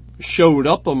 they showed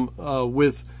up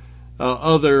with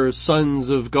other sons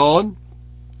of God,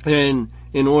 and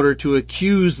in order to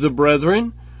accuse the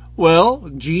brethren. Well,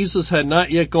 Jesus had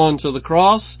not yet gone to the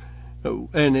cross,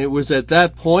 and it was at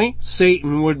that point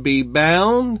Satan would be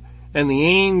bound, and the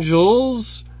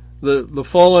angels, the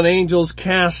fallen angels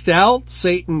cast out,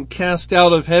 Satan cast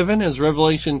out of heaven, as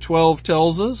Revelation 12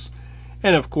 tells us,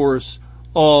 and of course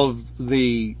all of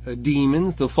the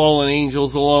demons, the fallen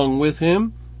angels along with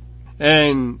him,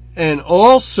 and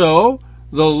also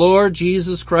the Lord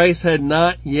Jesus Christ had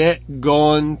not yet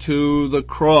gone to the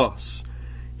cross.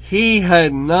 He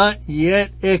had not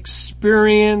yet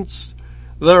experienced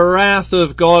the wrath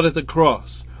of God at the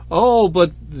cross. Oh,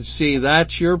 but see,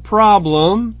 that's your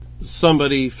problem.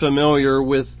 Somebody familiar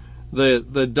with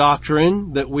the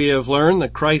doctrine that we have learned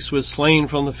that Christ was slain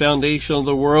from the foundation of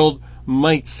the world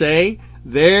might say,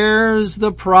 there's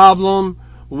the problem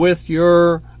with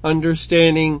your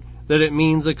understanding that it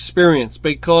means experience,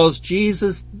 because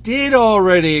Jesus did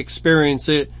already experience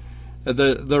it.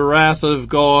 The wrath of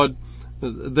God,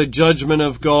 the judgment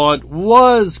of God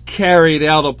was carried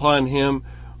out upon him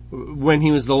when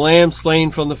he was the lamb slain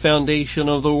from the foundation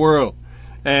of the world.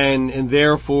 And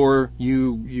therefore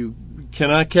you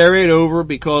cannot carry it over,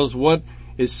 because what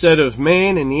is said of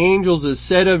man and the angels is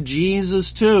said of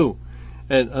Jesus too.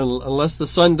 And unless the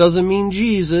Son doesn't mean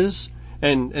Jesus,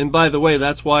 and by the way,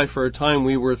 that's why for a time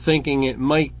we were thinking it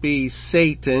might be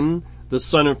Satan, the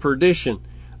son of perdition.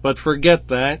 But forget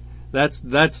that.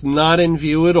 That's not in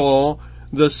view at all.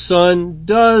 The Son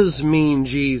does mean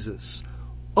Jesus.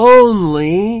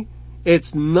 Only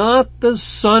it's not the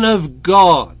Son of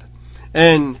God.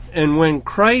 And when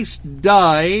Christ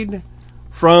died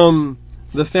from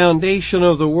the foundation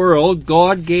of the world,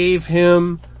 God gave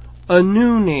him a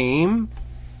new name.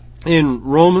 In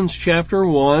Romans chapter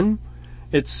 1,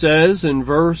 it says in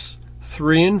verse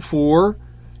 3 and 4,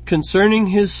 concerning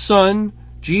his Son,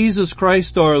 Jesus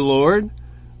Christ our Lord,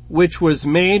 which was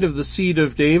made of the seed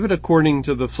of David according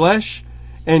to the flesh,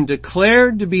 and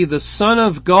declared to be the Son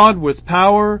of God with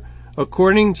power,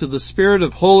 according to the Spirit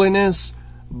of holiness,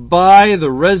 by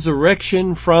the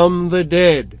resurrection from the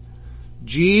dead.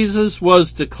 Jesus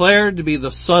was declared to be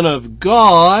the Son of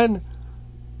God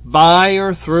by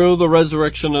or through the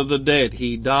resurrection of the dead.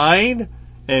 He died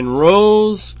and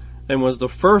rose and was the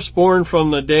firstborn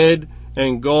from the dead,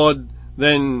 and God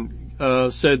then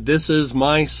said, this is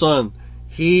my Son.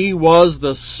 He was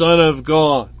the Son of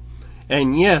God.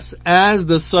 And yes, as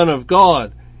the Son of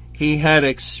God, he had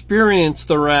experienced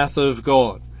the wrath of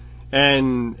God.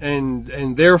 And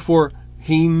therefore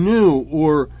he knew,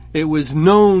 or it was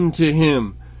known to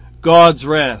him, God's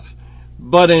wrath.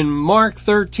 But in Mark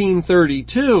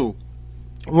 13:32,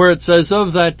 where it says,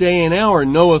 of that day and hour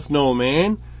knoweth no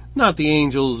man, not the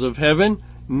angels of heaven,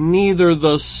 neither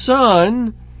the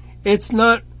Son. It's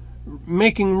not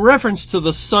making reference to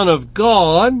the Son of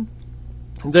God,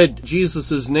 that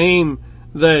Jesus' name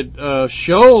that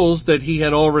shows that he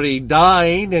had already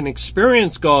died and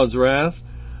experienced God's wrath,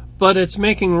 but it's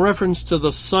making reference to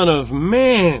the Son of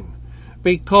Man,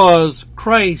 because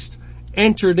Christ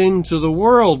entered into the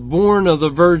world, born of the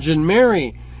Virgin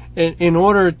Mary, in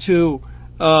order to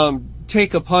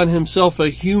take upon himself a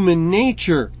human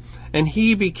nature, and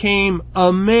he became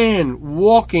a man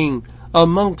walking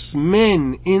amongst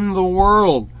men in the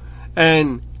world,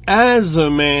 and as a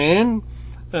man,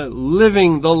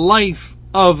 living the life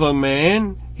of a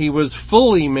man. He was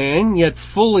fully man, yet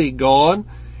fully God.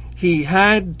 He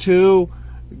had to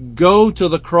go to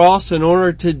the cross in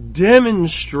order to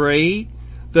demonstrate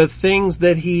the things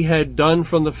that he had done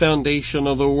from the foundation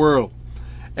of the world.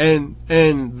 And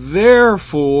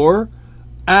therefore,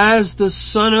 as the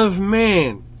Son of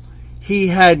Man, he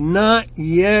had not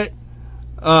yet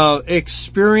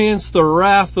experienced the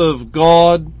wrath of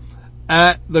God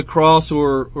at the cross,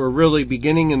 or really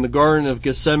beginning in the Garden of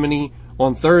Gethsemane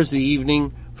on Thursday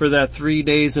evening for that 3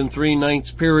 days and 3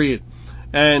 nights period.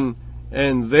 And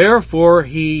therefore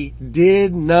he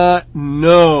did not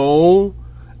know,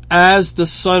 as the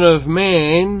Son of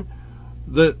Man,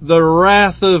 the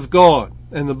wrath of God.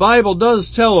 And the Bible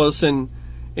does tell us in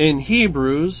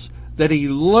Hebrews that he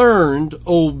learned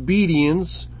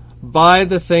obedience by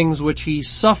the things which he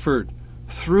suffered,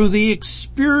 through the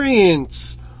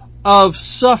experience of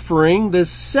suffering the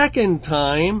second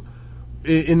time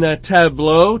in that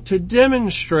tableau, to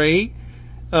demonstrate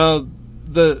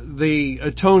the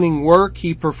atoning work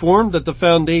he performed at the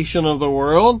foundation of the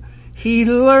world. He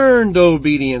learned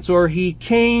obedience, or he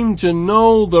came to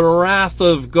know the wrath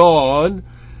of God,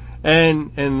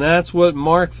 and that's what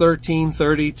Mark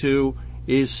 13:32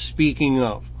 is speaking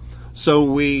of. So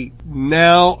we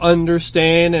now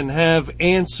understand and have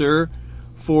answer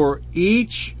for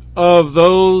each of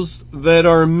those that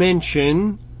are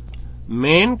mentioned: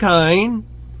 mankind,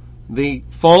 the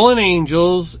fallen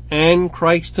angels, and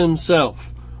Christ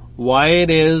himself. Why it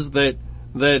is that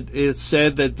it's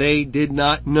said that they did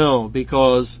not know,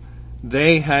 because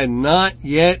they had not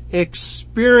yet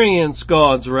experienced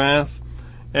God's wrath.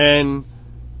 And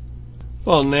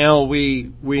well, now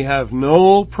we have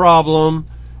no problem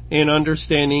in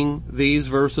understanding these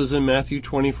verses in Matthew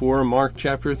 24 and Mark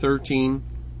chapter 13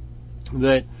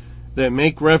 that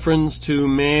make reference to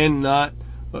man not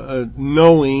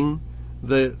knowing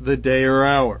the day or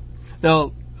hour.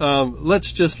 Now,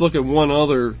 let's just look at one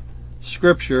other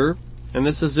scripture, and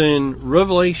this is in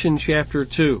Revelation chapter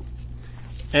 2.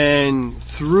 And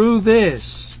through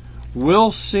this,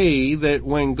 we'll see that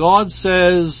when God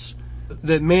says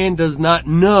that man does not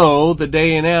know the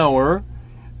day and hour,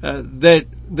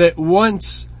 that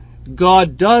once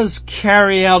God does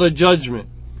carry out a judgment,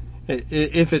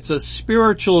 if it's a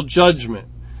spiritual judgment,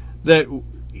 that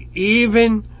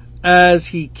even as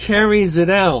he carries it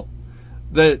out,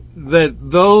 that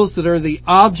those that are the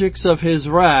objects of his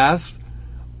wrath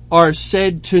are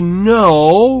said to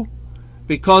know,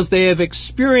 because they have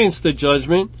experienced the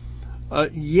judgment,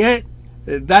 yet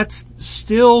that's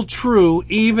still true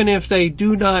even if they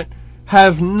do not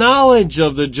have knowledge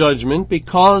of the judgment,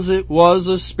 because it was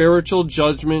a spiritual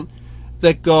judgment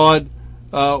that God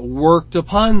worked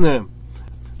upon them.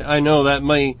 I know that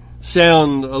may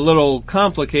sound a little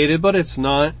complicated, but it's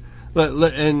not.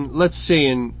 And let's see,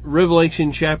 in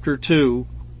Revelation chapter 2,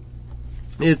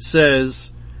 it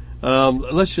says,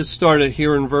 let's just start it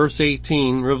here in verse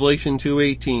 18, Revelation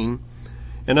 2:18.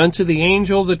 And unto the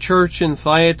angel of the church in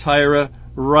Thyatira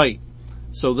write.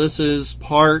 So this is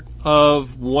part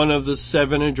of one of the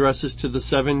 7 addresses to the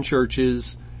 7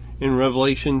 churches in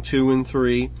Revelation 2 and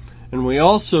 3. And we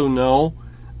also know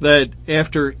that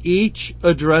after each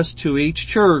address to each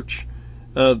church,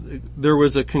 there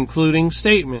was a concluding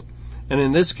statement. And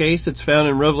in this case, it's found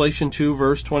in Revelation 2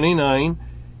 verse 29.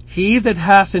 He that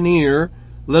hath an ear,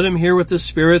 let him hear what the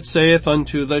Spirit saith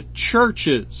unto the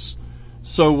churches.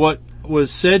 So what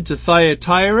was said to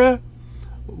Thyatira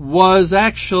was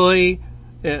actually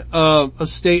a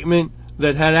statement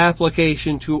that had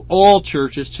application to all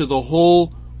churches, to the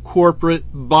whole corporate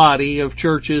body of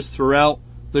churches throughout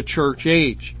the church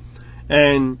age.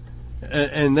 And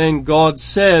then God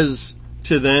says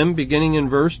to them, beginning in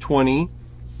verse 20,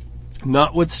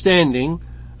 notwithstanding,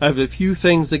 I have a few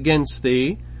things against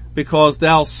thee, because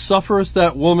thou sufferest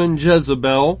that woman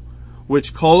Jezebel,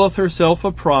 which calleth herself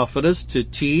a prophetess, to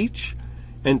teach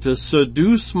and to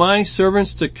seduce my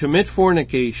servants to commit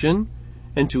fornication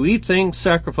and to eat things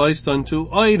sacrificed unto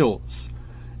idols.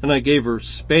 and I gave her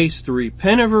space to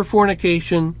repent of her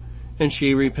fornication, and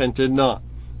she repented not.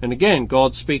 And again,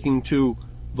 God speaking to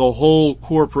the whole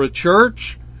corporate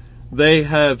church. They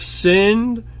have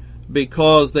sinned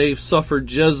because they've suffered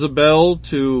Jezebel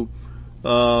to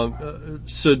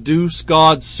seduce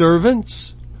God's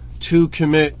servants to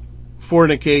commit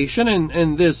fornication,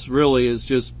 and this really is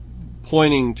just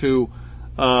pointing to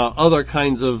other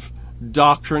kinds of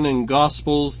doctrine and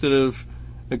gospels that have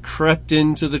crept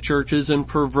into the churches and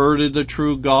perverted the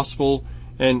true gospel,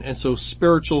 and so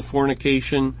spiritual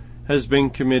fornication has been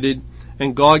committed,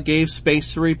 and God gave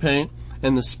space to repent,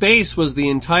 and the space was the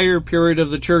entire period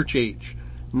of the church age.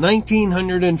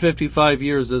 1955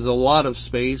 years is a lot of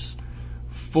space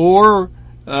for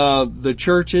the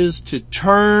churches to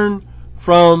turn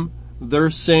from their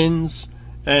sins,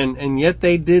 and yet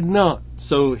they did not.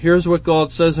 So here's what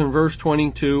God says in verse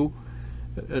 22,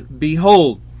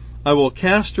 Behold, I will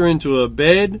cast her into a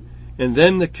bed, and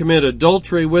them that commit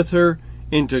adultery with her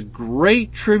into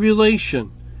great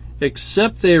tribulation,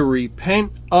 except they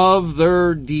repent of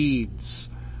their deeds.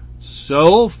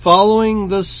 So, following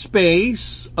the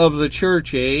space of the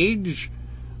church age,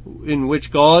 in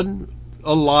which God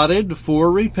allotted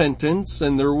for repentance,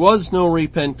 and there was no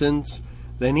repentance,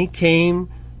 then he came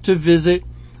to visit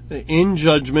in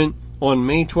judgment on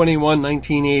May 21,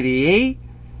 1988.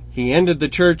 He ended the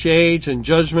church age, and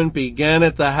judgment began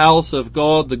at the house of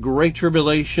God. The Great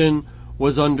Tribulation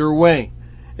was underway.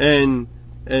 And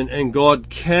God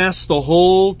cast the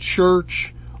whole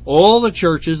church, all the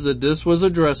churches that this was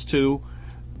addressed to,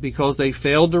 because they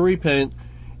failed to repent,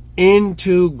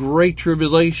 into great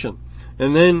tribulation.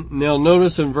 And then, now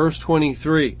notice in verse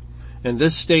 23, and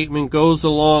this statement goes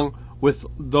along with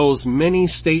those many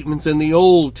statements in the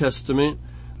Old Testament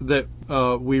that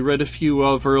we read a few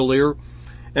of earlier.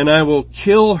 And I will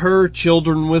kill her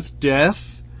children with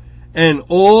death, and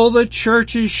all the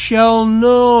churches shall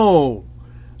know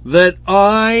that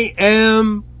I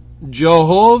am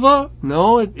Jehovah.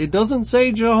 No, it doesn't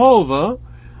say Jehovah,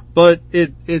 but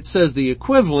it says the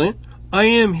equivalent. I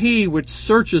am he which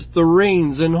searcheth the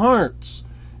reins and hearts.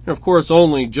 And of course,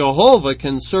 only Jehovah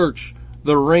can search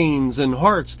the reins and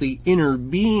hearts, the inner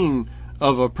being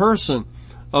of a person,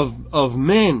 of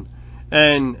men.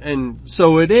 And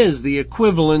so it is the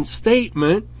equivalent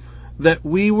statement that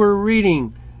we were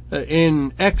reading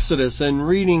in Exodus and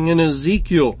reading in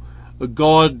Ezekiel.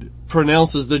 God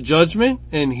pronounces the judgment,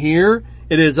 and here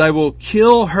it is, I will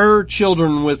kill her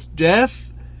children with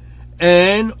death,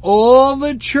 and all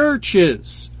the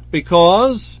churches,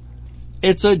 because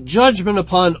it's a judgment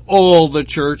upon all the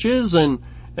churches, and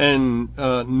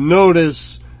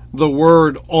notice the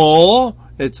word all.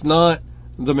 It's not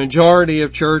the majority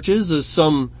of churches, as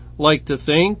some like to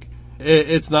think.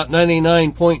 It's not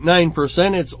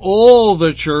 99.9%. It's all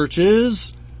the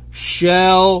churches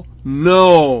shall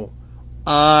know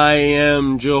I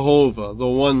am Jehovah, the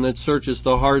one that searches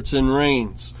the hearts and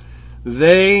reins.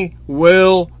 They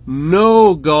will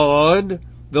know God.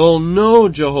 They'll know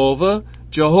Jehovah.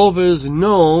 Jehovah is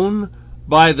known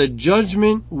by the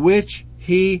judgment which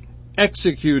he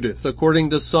executeth, according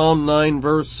to Psalm 9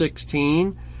 verse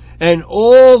 16. And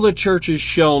all the churches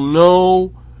shall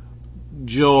know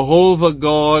Jehovah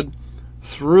God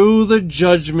through the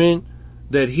judgment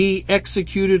that he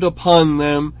executed upon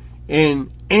them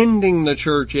in ending the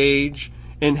church age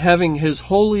and having his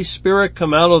Holy Spirit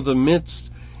come out of the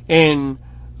midst, and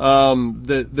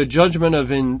the judgment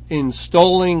of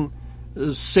installing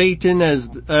Satan as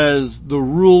the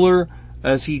ruler,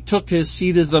 as he took his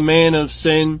seat as the man of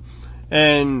sin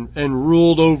and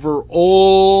ruled over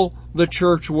all the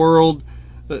church world.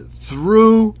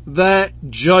 Through that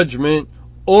judgment,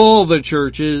 all the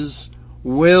churches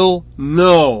will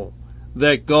know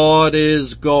that God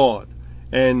is God.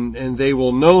 And they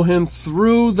will know him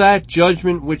through that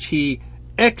judgment which he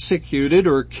executed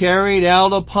or carried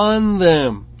out upon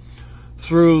them.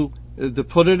 Through, to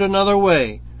put it another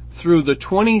way, through the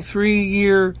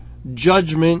 23-year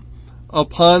judgment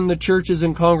upon the churches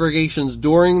and congregations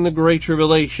during the Great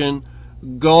Tribulation,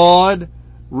 God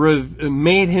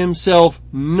made himself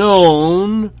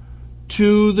known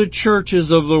to the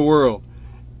churches of the world.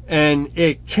 And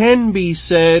it can be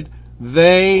said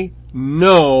they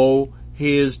know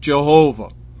he is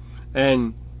Jehovah.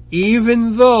 And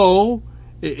even though,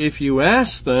 if you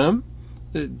ask them,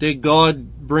 did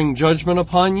God bring judgment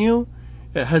upon you?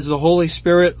 Has the Holy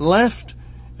Spirit left?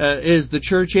 Is the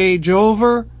church age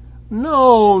over?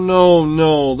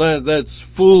 No. That's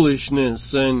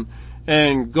foolishness, and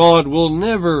God will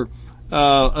never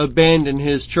abandon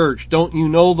his church. Don't you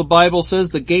know the Bible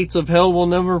says the gates of hell will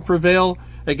never prevail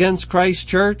against Christ's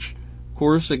church? Of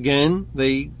course, again,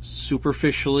 they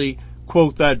superficially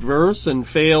quote that verse and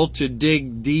fail to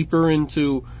dig deeper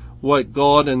into what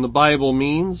God and the Bible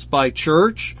means by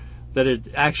church, that it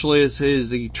actually is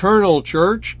his eternal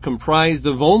church comprised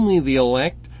of only the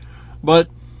elect. But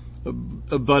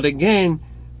again,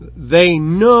 they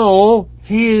know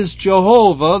he is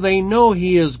Jehovah, they know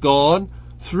he is God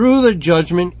through the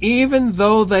judgment, even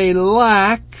though they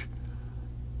lack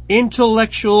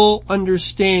intellectual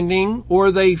understanding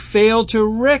or they fail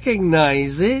to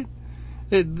recognize it.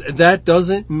 That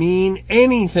doesn't mean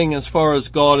anything as far as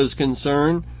God is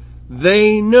concerned.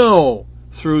 They know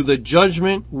through the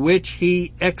judgment which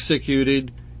he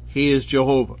executed, he is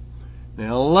Jehovah.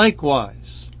 Now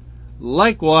likewise,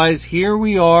 here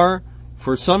we are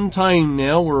for some time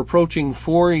now. We're approaching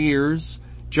 4 years.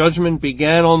 Judgment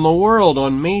began on the world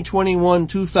on May 21,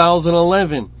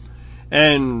 2011.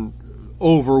 And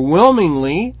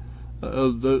overwhelmingly,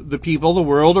 the people of the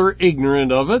world are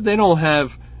ignorant of it. They don't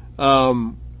have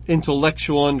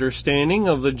intellectual understanding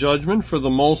of the judgment for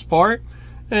the most part,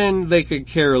 and they could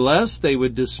care less. They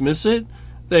would dismiss it.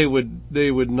 They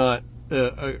would not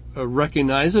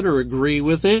recognize it or agree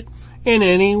with it in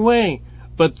any way.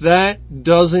 But that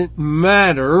doesn't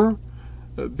matter,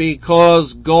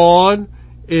 because God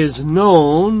is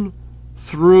known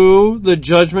through the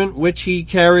judgment which he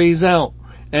carries out.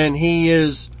 And he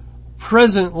is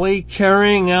presently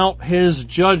carrying out his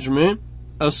judgment,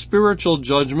 a spiritual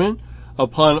judgment,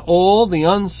 upon all the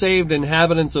unsaved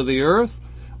inhabitants of the earth.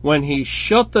 When he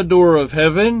shut the door of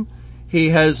heaven, he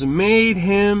has made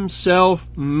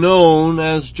himself known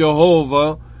as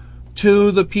Jehovah to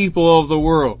the people of the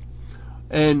world.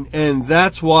 And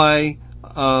that's why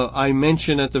I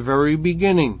mentioned at the very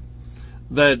beginning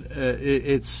that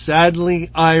it's sadly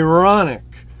ironic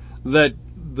that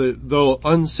the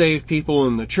unsaved people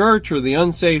in the church or the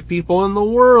unsaved people in the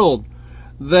world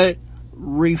that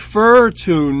refer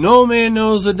to no man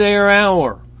knows the day or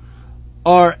hour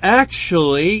are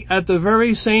actually at the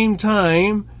very same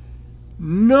time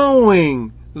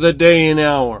knowing the day and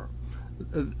hour.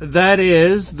 That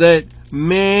is, that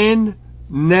man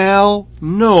now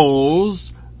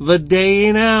knows the day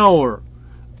and hour.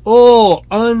 All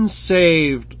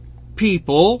unsaved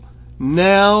people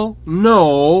now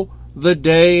know the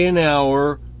day and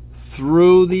hour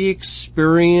through the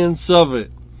experience of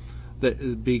it.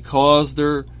 That because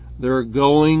they're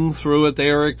going through it, they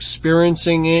are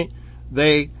experiencing it,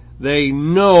 they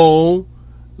know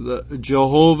the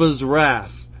Jehovah's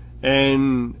wrath.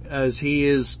 And as he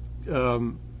is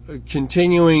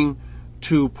continuing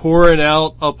to pour it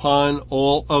out upon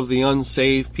all of the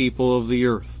unsaved people of the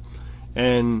earth.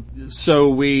 And so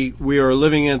we are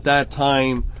living at that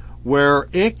time where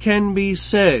it can be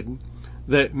said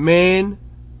that man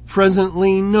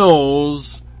presently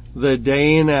knows the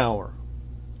day and hour.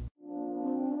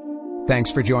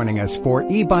 Thanks for joining us for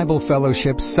E-Bible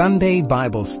Fellowship's Sunday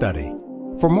Bible Study.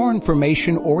 For more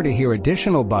information or to hear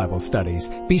additional Bible studies,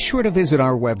 be sure to visit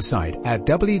our website at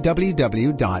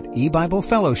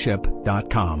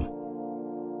www.ebiblefellowship.com.